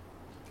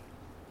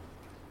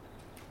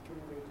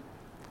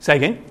 Say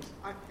again?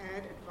 I've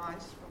had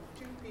advice from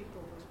 2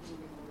 people who's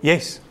been in.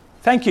 Yes.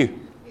 Thank you.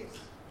 Yes.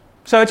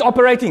 So it's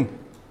operating.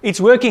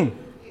 It's working.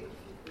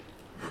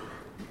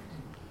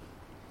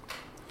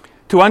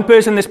 To one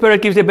person, the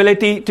Spirit gives the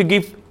ability to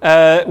give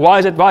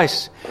wise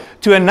advice.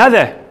 To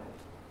another,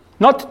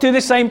 not to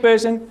the same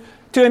person,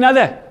 to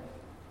another.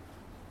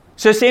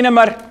 So sê nou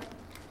maar,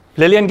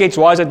 Lillian gets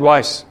wise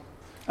advice.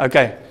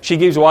 Okay, she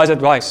gives wise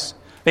advice.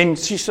 Then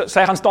sy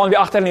gaan staan weer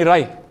agter in die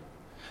ry.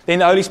 Then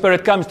the Holy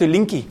Spirit comes to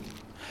Linky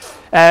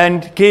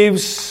and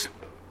gives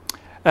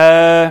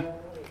the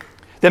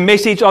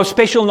message of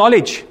special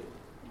knowledge.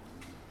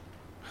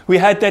 We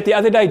had that the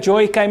other day.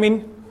 Joy came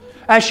in.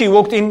 As she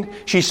walked in,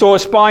 she saw a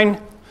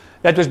spine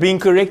that was being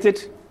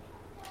corrected.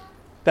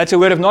 That's a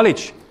word of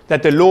knowledge,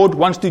 that the Lord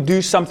wants to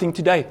do something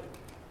today.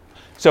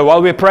 So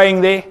while we're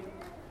praying there,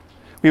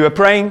 we were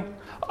praying,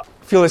 I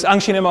feel this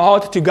unction in my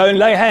heart to go and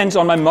lay hands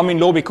on my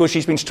mom-in-law because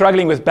she's been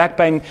struggling with back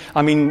pain.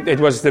 I mean, it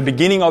was the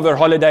beginning of her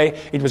holiday.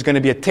 It was going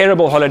to be a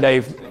terrible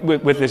holiday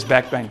with this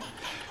back pain.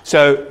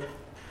 So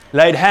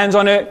laid hands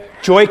on her.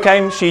 Joy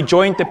came. She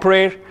joined the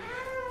prayer.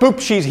 Poop,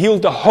 she's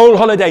healed the whole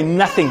holiday.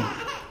 Nothing.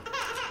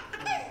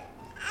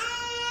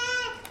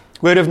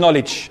 Word of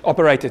knowledge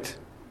operated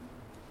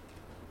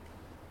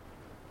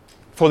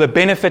for the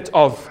benefit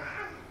of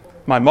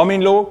my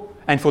mom-in-law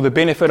and for the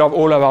benefit of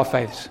all of our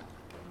faiths.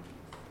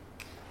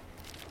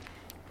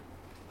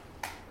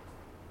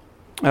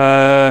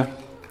 The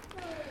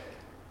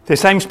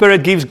same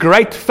Spirit gives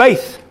great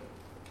faith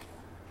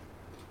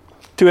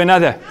to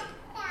another.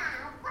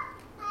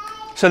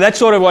 So that's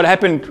sort of what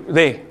happened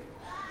there.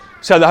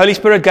 So the Holy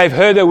Spirit gave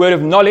her the word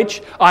of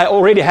knowledge. I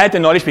already had the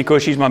knowledge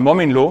because she's my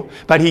mom-in-law,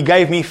 but He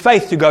gave me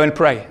faith to go and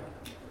pray.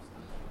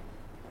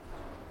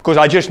 Because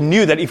I just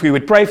knew that if we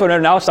would pray for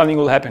her now, something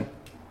will happen.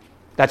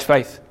 That's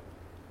faith.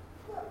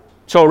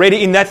 So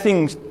already in that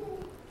thing,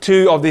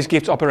 2 of these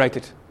gifts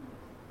operated.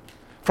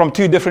 From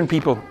 2 different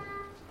people.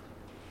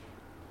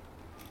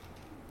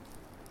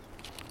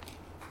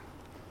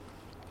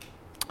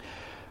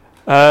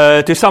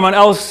 To someone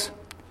else,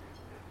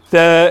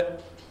 the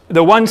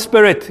one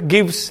Spirit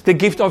gives the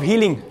gift of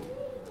healing.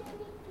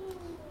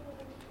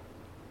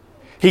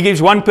 He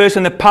gives one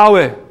person the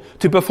power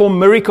to perform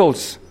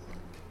miracles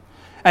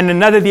and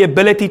another the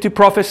ability to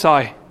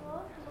prophesy.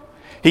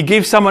 He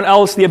gives someone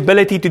else the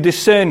ability to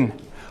discern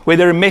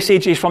whether a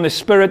message is from the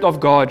Spirit of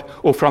God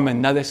or from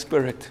another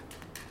spirit.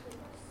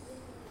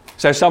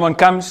 So someone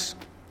comes,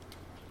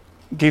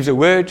 gives a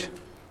word.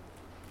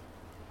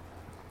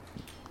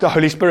 The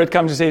Holy Spirit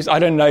comes and says, I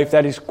don't know if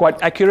that is quite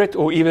accurate,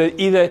 or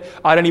either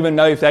I don't even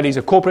know if that is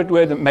a corporate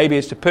word, maybe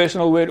it's a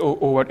personal word or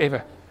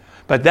whatever.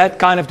 But that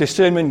kind of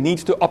discernment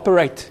needs to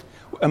operate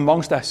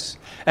amongst us.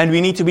 And we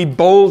need to be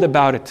bold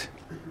about it.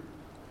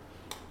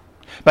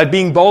 But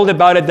being bold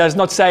about it does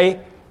not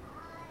say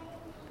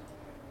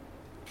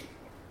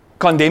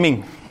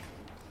condemning.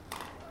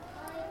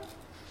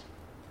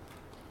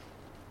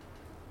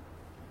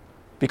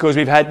 Because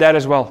we've had that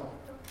as well.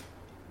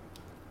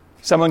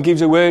 Someone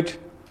gives a word,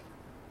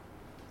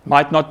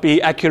 might not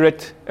be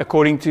accurate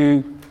according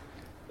to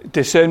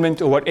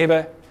discernment or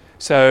whatever.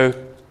 So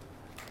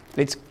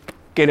let's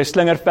get a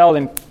slingervel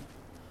and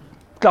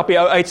klap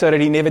die ou uit so that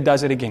he never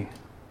does it again.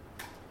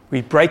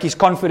 We break his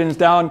confidence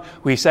down.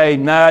 We say,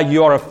 nah,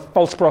 you are a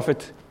false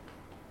prophet.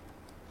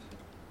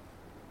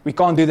 We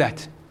can't do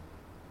that.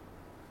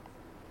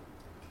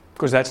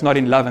 Because that's not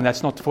in love and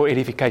that's not for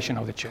edification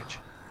of the church.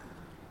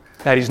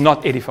 That is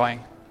not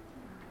edifying.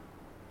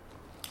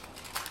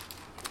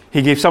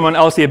 He gives someone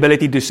else the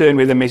ability to discern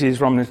whether the message is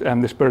from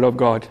the Spirit of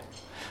God.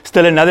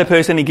 Still another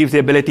person, He gives the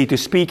ability to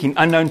speak in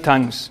unknown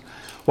tongues,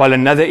 while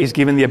another is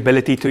given the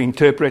ability to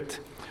interpret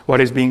what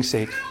is being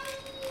said.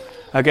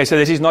 Okay, so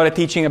this is not a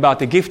teaching about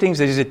the giftings.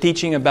 This is a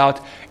teaching about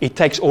it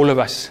takes all of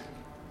us.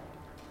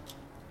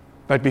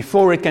 But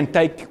before it can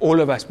take all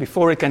of us,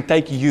 before it can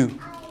take you,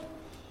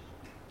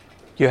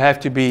 you have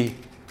to be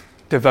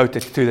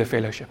devoted to the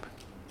fellowship.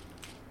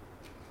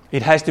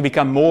 It has to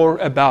become more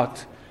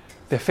about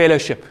the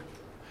fellowship.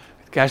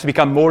 It has to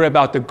become more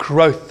about the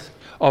growth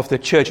of the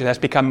church. It has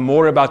become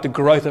more about the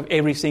growth of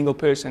every single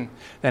person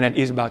than it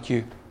is about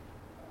you.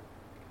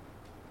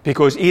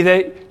 Because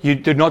either you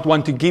do not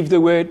want to give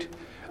the word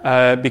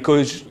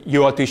because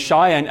you are too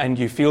shy and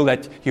you feel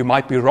that you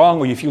might be wrong,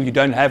 or you feel you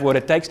don't have what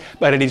it takes,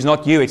 but it is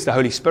not you, it's the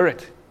Holy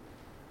Spirit.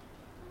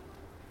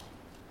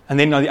 And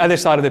then on the other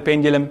side of the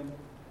pendulum,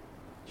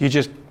 you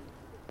just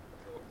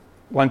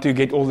want to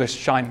get all this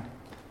shine.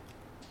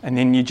 And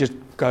then you just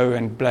go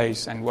and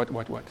blaze and what.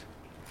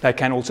 That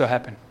can also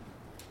happen.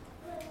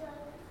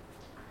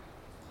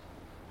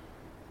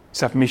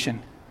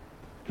 Submission.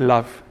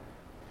 Love.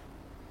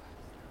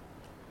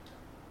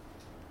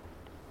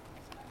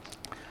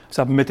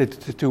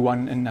 Submitted to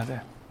one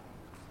another.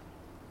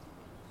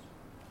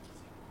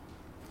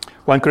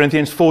 1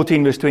 Corinthians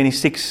 14 verse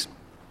 26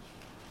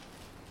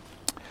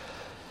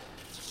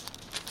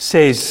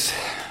 says,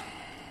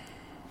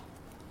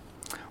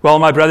 well,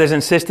 my brothers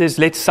and sisters,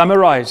 let's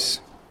summarize.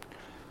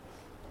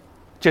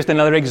 Just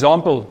another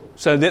example.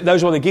 So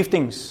those are the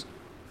giftings.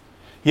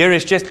 Here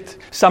is just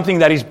something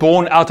that is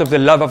born out of the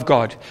love of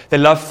God, the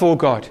love for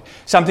God.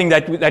 Something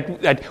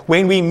that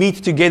when we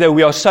meet together,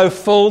 we are so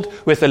filled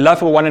with the love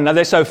for one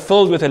another, so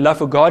filled with the love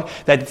for God,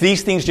 that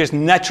these things just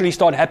naturally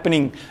start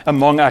happening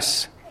among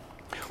us.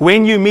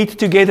 When you meet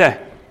together,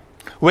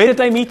 where did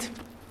they meet?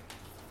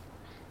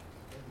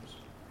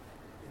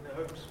 In the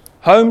homes.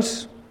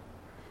 Homes.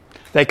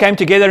 They came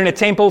together in a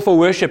temple for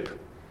worship.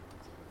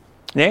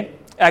 Yeah?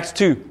 Acts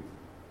 2.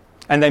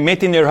 And they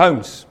met in their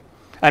homes.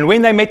 And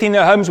when they met in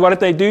their homes, what did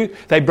they do?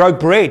 They broke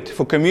bread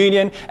for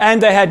communion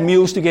and they had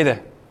meals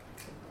together.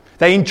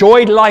 They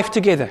enjoyed life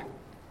together.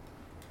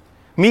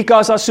 Mi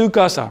casa, su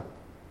casa.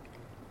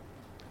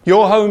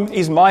 Your home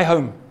is my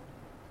home.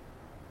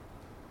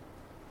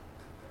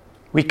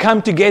 We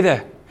come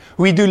together.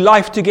 We do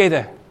life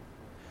together.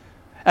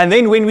 And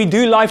then when we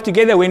do life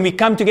together, when we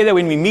come together,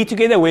 when we meet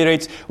together, whether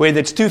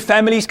it's two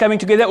families coming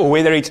together, or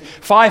whether it's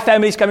 5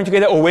 families coming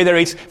together, or whether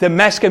it's the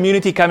mass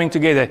community coming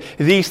together,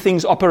 these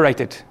things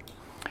operated.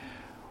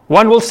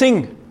 One will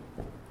sing.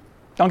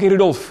 Dankie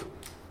Rudolf.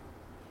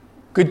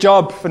 Good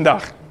job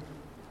vandag.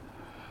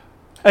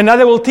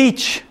 Another will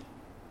teach.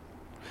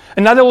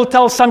 Another will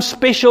tell some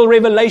special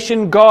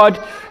revelation God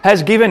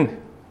has given.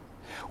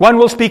 One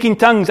will speak in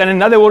tongues and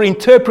another will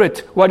interpret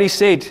what is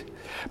said.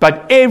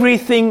 But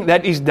everything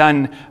that is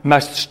done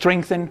must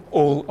strengthen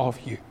all of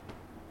you.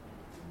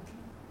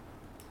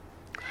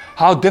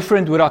 How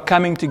different would our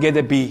coming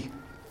together be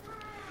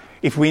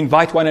if we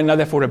invite one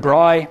another for a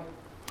braai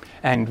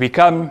and we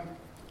come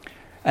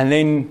and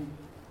then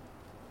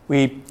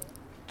we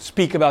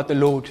speak about the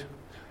Lord,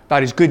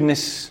 about His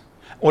goodness.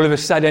 All of a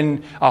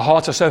sudden, our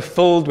hearts are so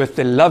filled with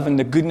the love and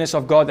the goodness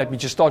of God that we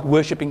just start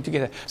worshiping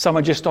together.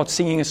 Someone just starts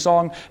singing a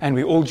song and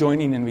we all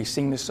join in and we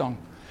sing the song.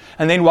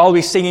 And then while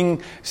we're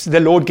singing,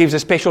 the Lord gives a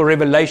special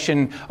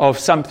revelation of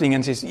something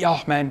and says,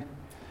 yeah, man.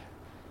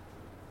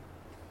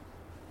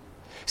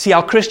 See,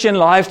 our Christian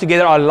lives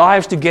together, our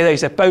lives together is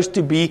supposed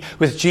to be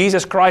with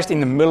Jesus Christ in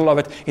the middle of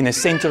it, in the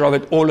center of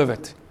it, all of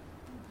it.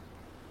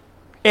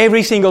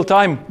 Every single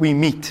time we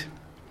meet.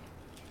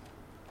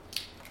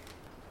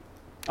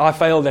 I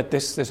failed at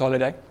this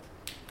holiday.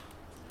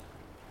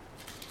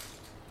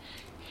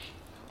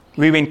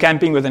 We went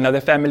camping with another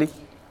family.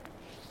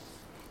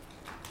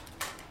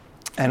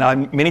 And I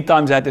many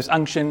times had this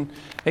unction,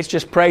 let's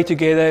just pray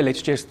together,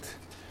 let's just,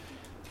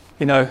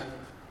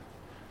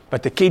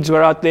 but the kids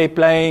were out there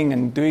playing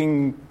and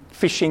doing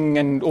fishing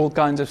and all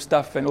kinds of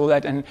stuff and all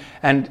that.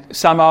 And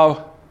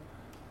somehow,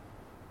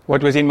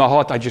 what was in my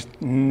heart, I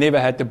just never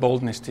had the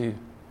boldness to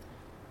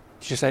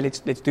just say, let's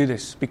do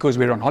this because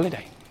we're on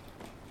holiday.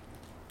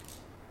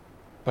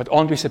 But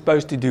aren't we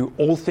supposed to do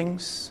all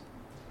things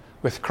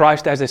with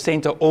Christ as the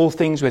center, all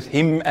things with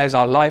Him as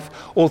our life,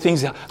 all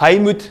things? Hy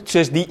moet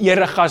soos die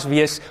eregas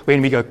wees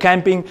when we go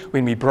camping,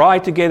 when we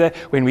braai together,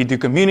 when we do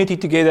community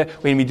together,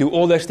 when we do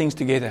all those things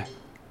together.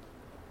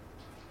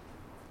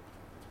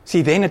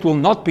 See, then it will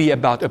not be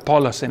about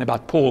Apollos and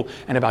about Paul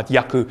and about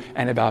Yaku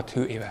and about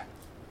whoever.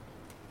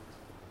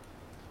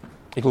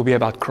 It will be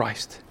about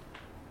Christ.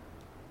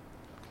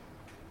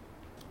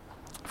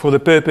 For the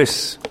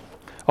purpose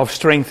of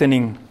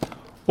strengthening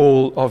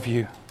all of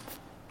you.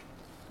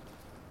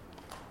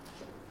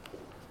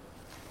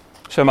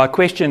 So my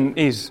question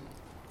is,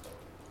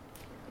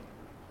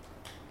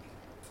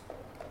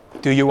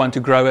 do you want to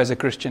grow as a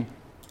Christian?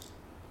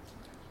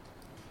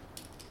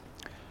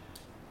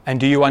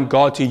 And do you want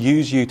God to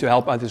use you to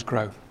help others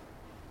grow?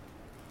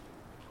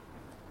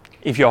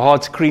 If your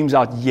heart screams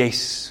out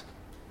yes,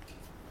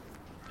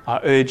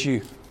 I urge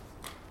you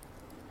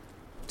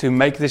to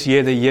make this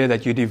year the year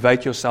that you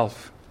devote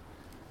yourself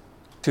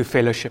to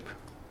fellowship.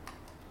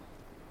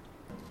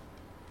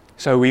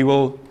 So we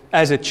will,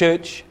 as a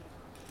church,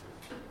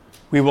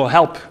 we will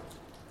help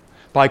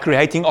by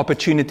creating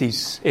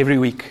opportunities every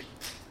week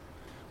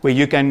where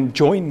you can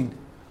join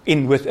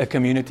in with a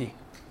community,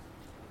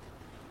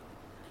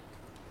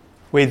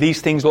 where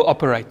these things will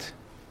operate,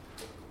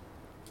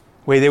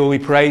 where there will be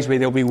praise, where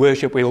there will be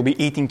worship, where there will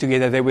be eating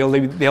together, there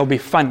will be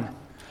fun.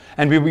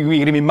 And we're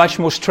going to be much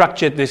more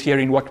structured this year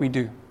in what we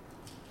do.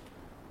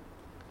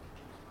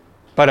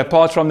 But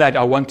apart from that,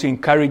 I want to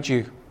encourage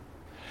you.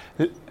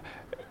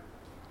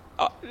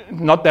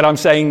 Not that I'm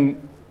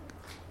saying,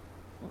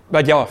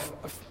 but yeah,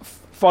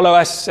 follow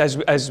us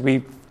as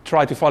we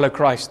try to follow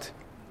Christ.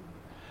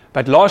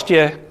 But last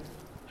year,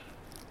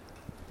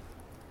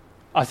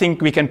 I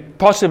think we can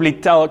possibly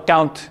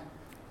count,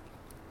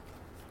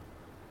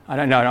 I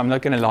don't know, I'm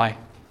not going to lie.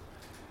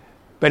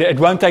 But it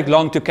won't take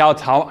long to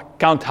count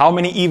how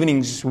many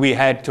evenings we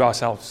had to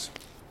ourselves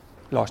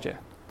last year.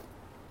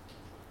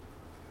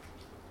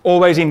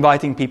 Always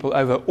inviting people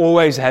over,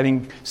 always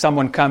having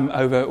someone come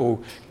over or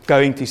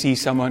going to see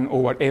someone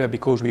or whatever,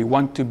 because we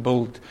want to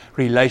build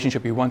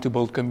relationship, we want to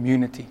build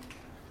community.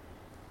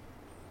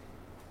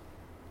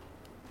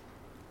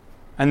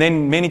 And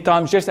then many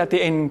times, just at the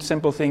end,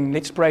 simple thing,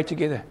 let's pray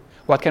together.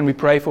 What can we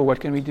pray for? What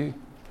can we do?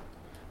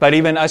 But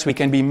even us, we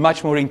can be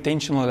much more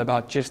intentional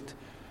about just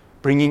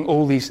bringing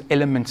all these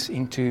elements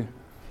into.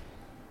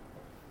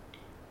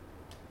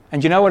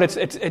 And you know what?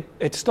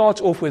 It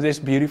starts off with this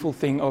beautiful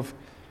thing of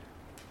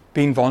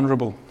being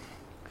vulnerable.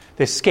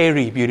 This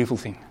scary, beautiful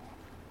thing.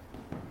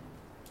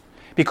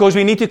 Because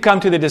we need to come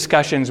to the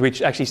discussions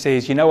which actually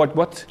says, you know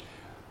what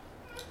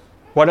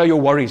are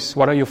your worries?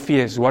 What are your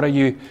fears?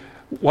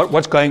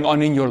 What's going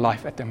on in your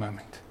life at the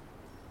moment?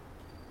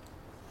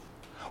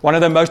 One of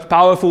the most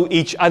powerful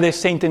each other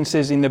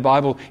sentences in the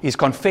Bible is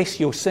confess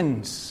your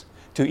sins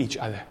to each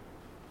other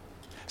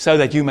so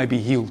that you may be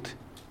healed.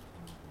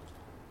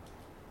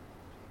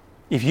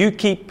 If you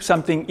keep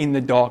something in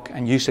the dark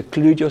and you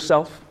seclude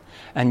yourself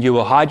and you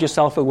will hide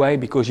yourself away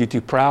because you're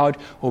too proud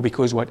or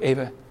because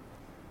whatever,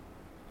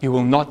 you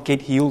will not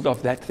get healed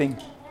of that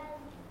thing.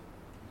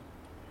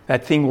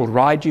 That thing will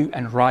ride you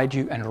and ride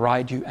you and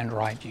ride you and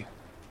ride you.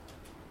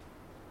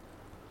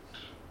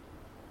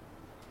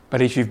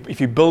 But if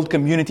you build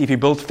community, if you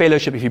build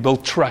fellowship, if you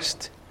build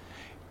trust,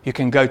 you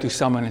can go to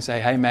someone and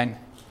say, hey man,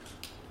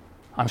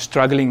 I'm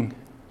struggling.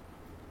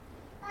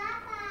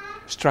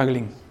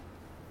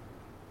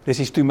 This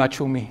is too much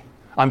for me.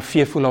 I'm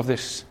fearful of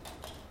this.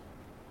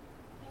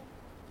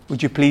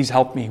 Would you please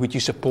help me? Would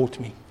you support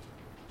me?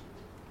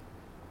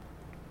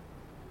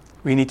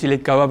 We need to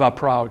let go of our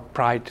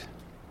pride.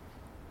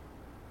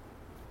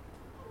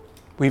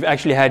 We've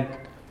actually had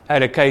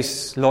a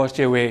case last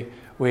year where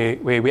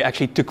we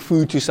actually took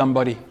food to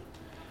somebody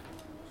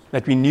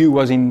that we knew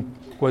was in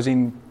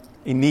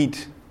need.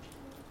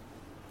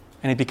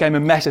 And it became a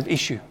massive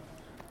issue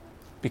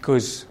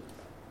because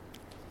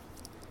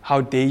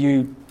how dare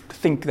you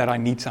think that I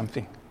need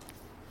something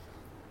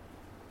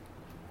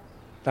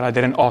that I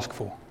didn't ask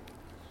for?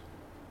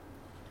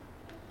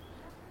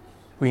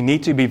 We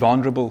need to be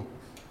vulnerable.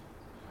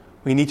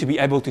 We need to be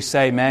able to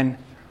say, man,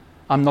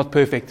 I'm not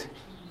perfect.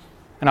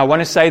 And I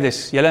want to say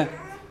this, Yella.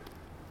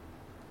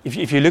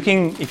 If you're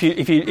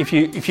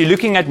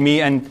looking at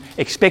me and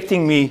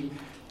expecting me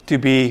to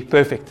be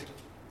perfect,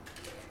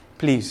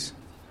 please,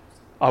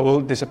 I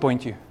will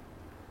disappoint you.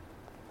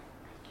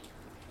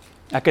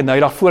 Ek het nou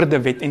dag voor de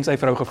wet en sy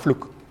vrou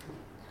gevloek.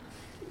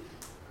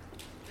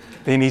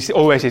 Then he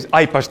always says,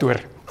 "Ai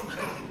pastoor."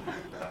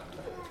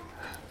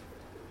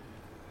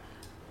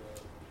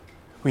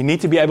 We need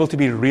to be able to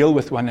be real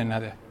with one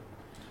another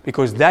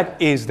because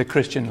that is the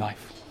Christian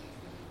life.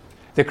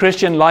 The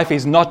Christian life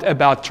is not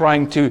about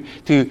trying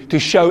to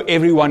show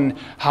everyone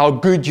how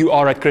good you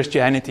are at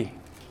Christianity.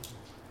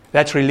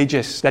 That's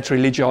religious. That's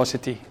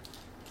religiosity.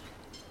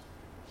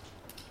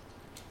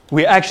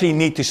 We actually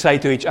need to say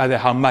to each other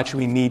how much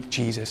we need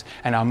Jesus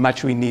and how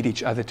much we need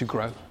each other to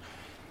grow.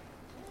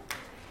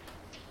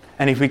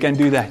 And if we can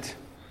do that,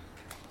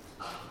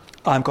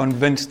 I'm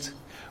convinced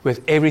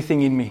with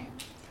everything in me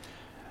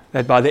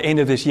that by the end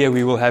of this year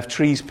we will have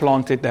trees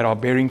planted that are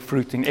bearing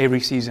fruit in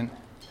every season.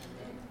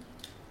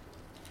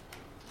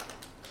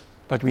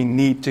 But we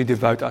need to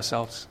devote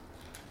ourselves.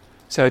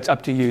 So it's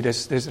up to you.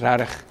 Dis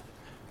rarig.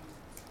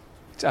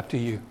 It's up to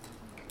you.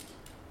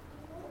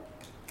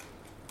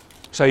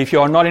 So if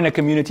you are not in a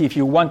community, if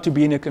you want to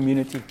be in a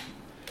community,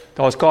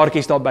 daar's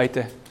kaartjies daar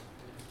buite.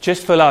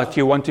 Just fill out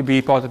you want to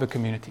be part of a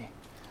community.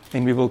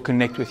 Then we will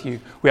connect with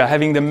you. We are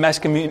having the mass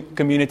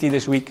community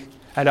this week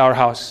at our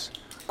house.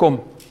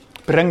 Kom,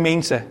 bring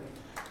mense.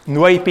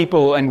 Nooi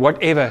people and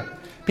whatever.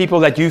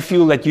 People that you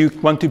feel that you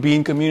want to be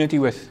in community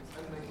with.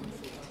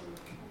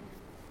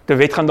 De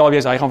wet gaan daar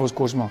wees, hy gaan vir ons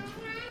kos maak.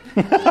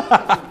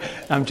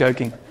 I'm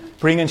joking.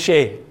 Bring and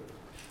share.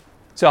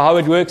 So how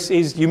it works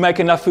is you make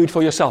enough food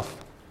for yourself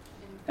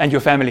and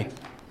your family.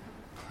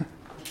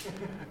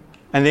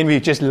 And then we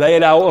just lay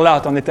it all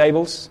out on the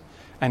tables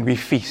and we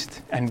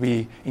feast and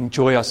we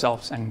enjoy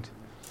ourselves and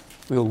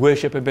we'll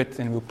worship a bit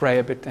and we'll pray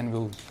a bit and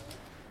we'll...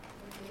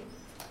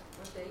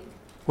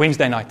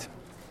 Wednesday night.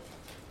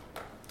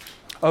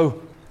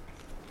 Oh.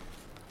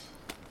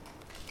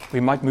 We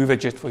might move it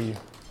just for you.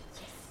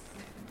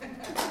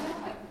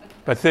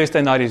 But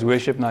Thursday night is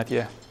worship night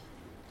here.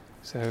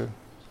 So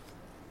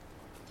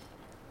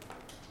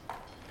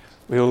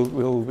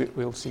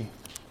we'll see.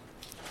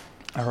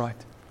 All right.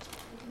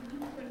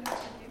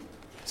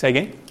 Say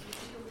again?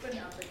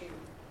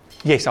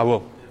 Yes, I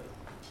will.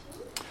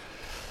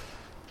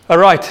 All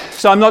right.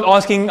 So I'm not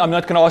going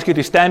to ask you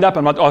to stand up.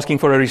 I'm not asking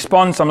for a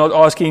response. I'm not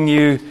asking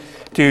you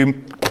to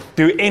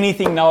do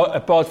anything now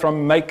apart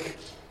from make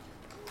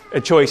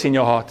a choice in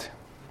your heart.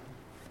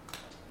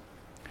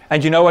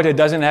 And you know what? It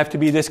doesn't have to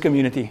be this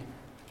community.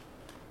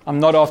 I'm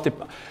not after.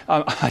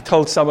 I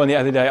told someone the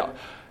other day,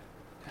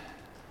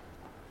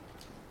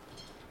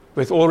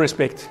 with all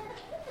respect,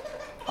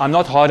 I'm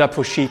not hard up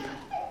for sheep.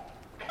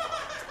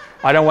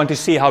 I don't want to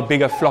see how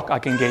big a flock I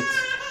can get.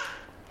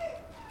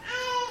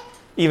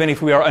 Even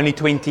if we are only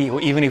 20 or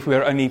even if we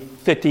are only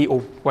 30 or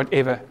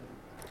whatever.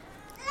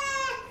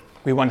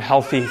 We want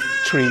healthy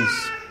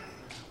trees.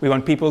 We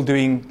want people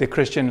doing the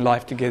Christian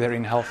life together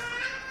in health.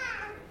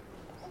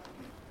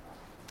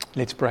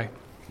 Let's pray.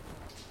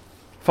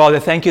 Father,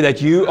 thank you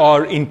that you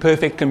are in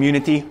perfect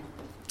community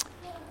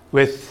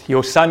with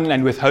your Son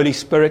and with Holy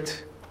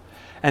Spirit.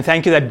 And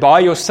thank you that by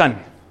your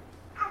Son,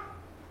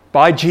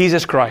 by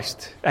Jesus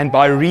Christ, and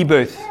by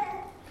rebirth,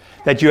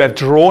 that you have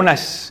drawn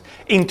us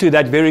into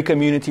that very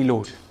community,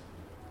 Lord.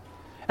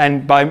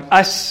 And by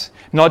us,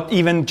 not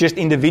even just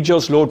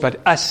individuals, Lord,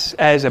 but us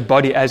as a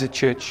body, as a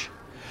church.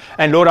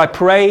 And Lord, I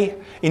pray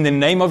in the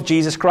name of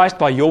Jesus Christ,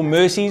 by your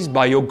mercies,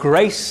 by your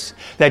grace,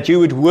 that you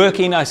would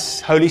work in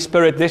us, Holy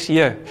Spirit, this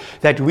year,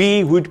 that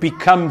we would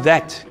become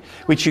that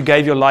which you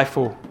gave your life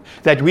for.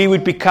 That we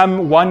would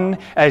become one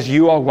as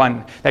you are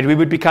one. That we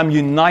would become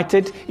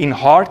united in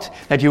heart.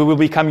 That you will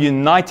become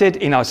united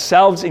in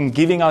ourselves, in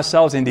giving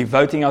ourselves, in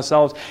devoting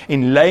ourselves,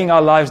 in laying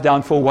our lives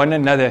down for one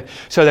another.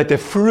 So that the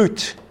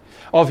fruit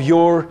of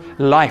your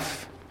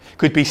life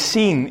could be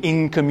seen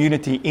in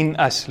community, in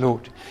us,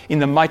 Lord. In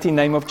the mighty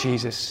name of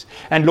Jesus.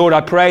 And Lord,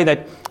 I pray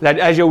that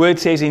as your word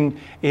says in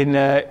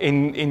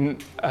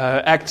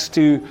Acts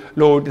 2,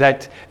 Lord,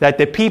 that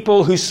the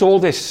people who saw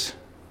this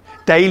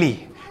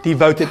daily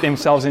devoted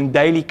themselves and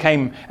daily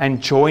came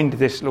and joined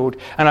this, Lord.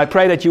 And I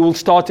pray that you will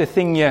start a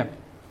thing here,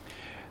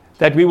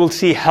 that we will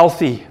see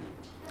healthy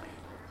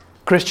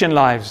Christian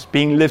lives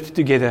being lived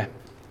together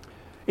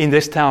in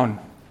this town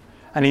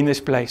and in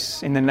this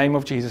place, in the name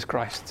of Jesus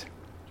Christ.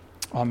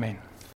 Amen.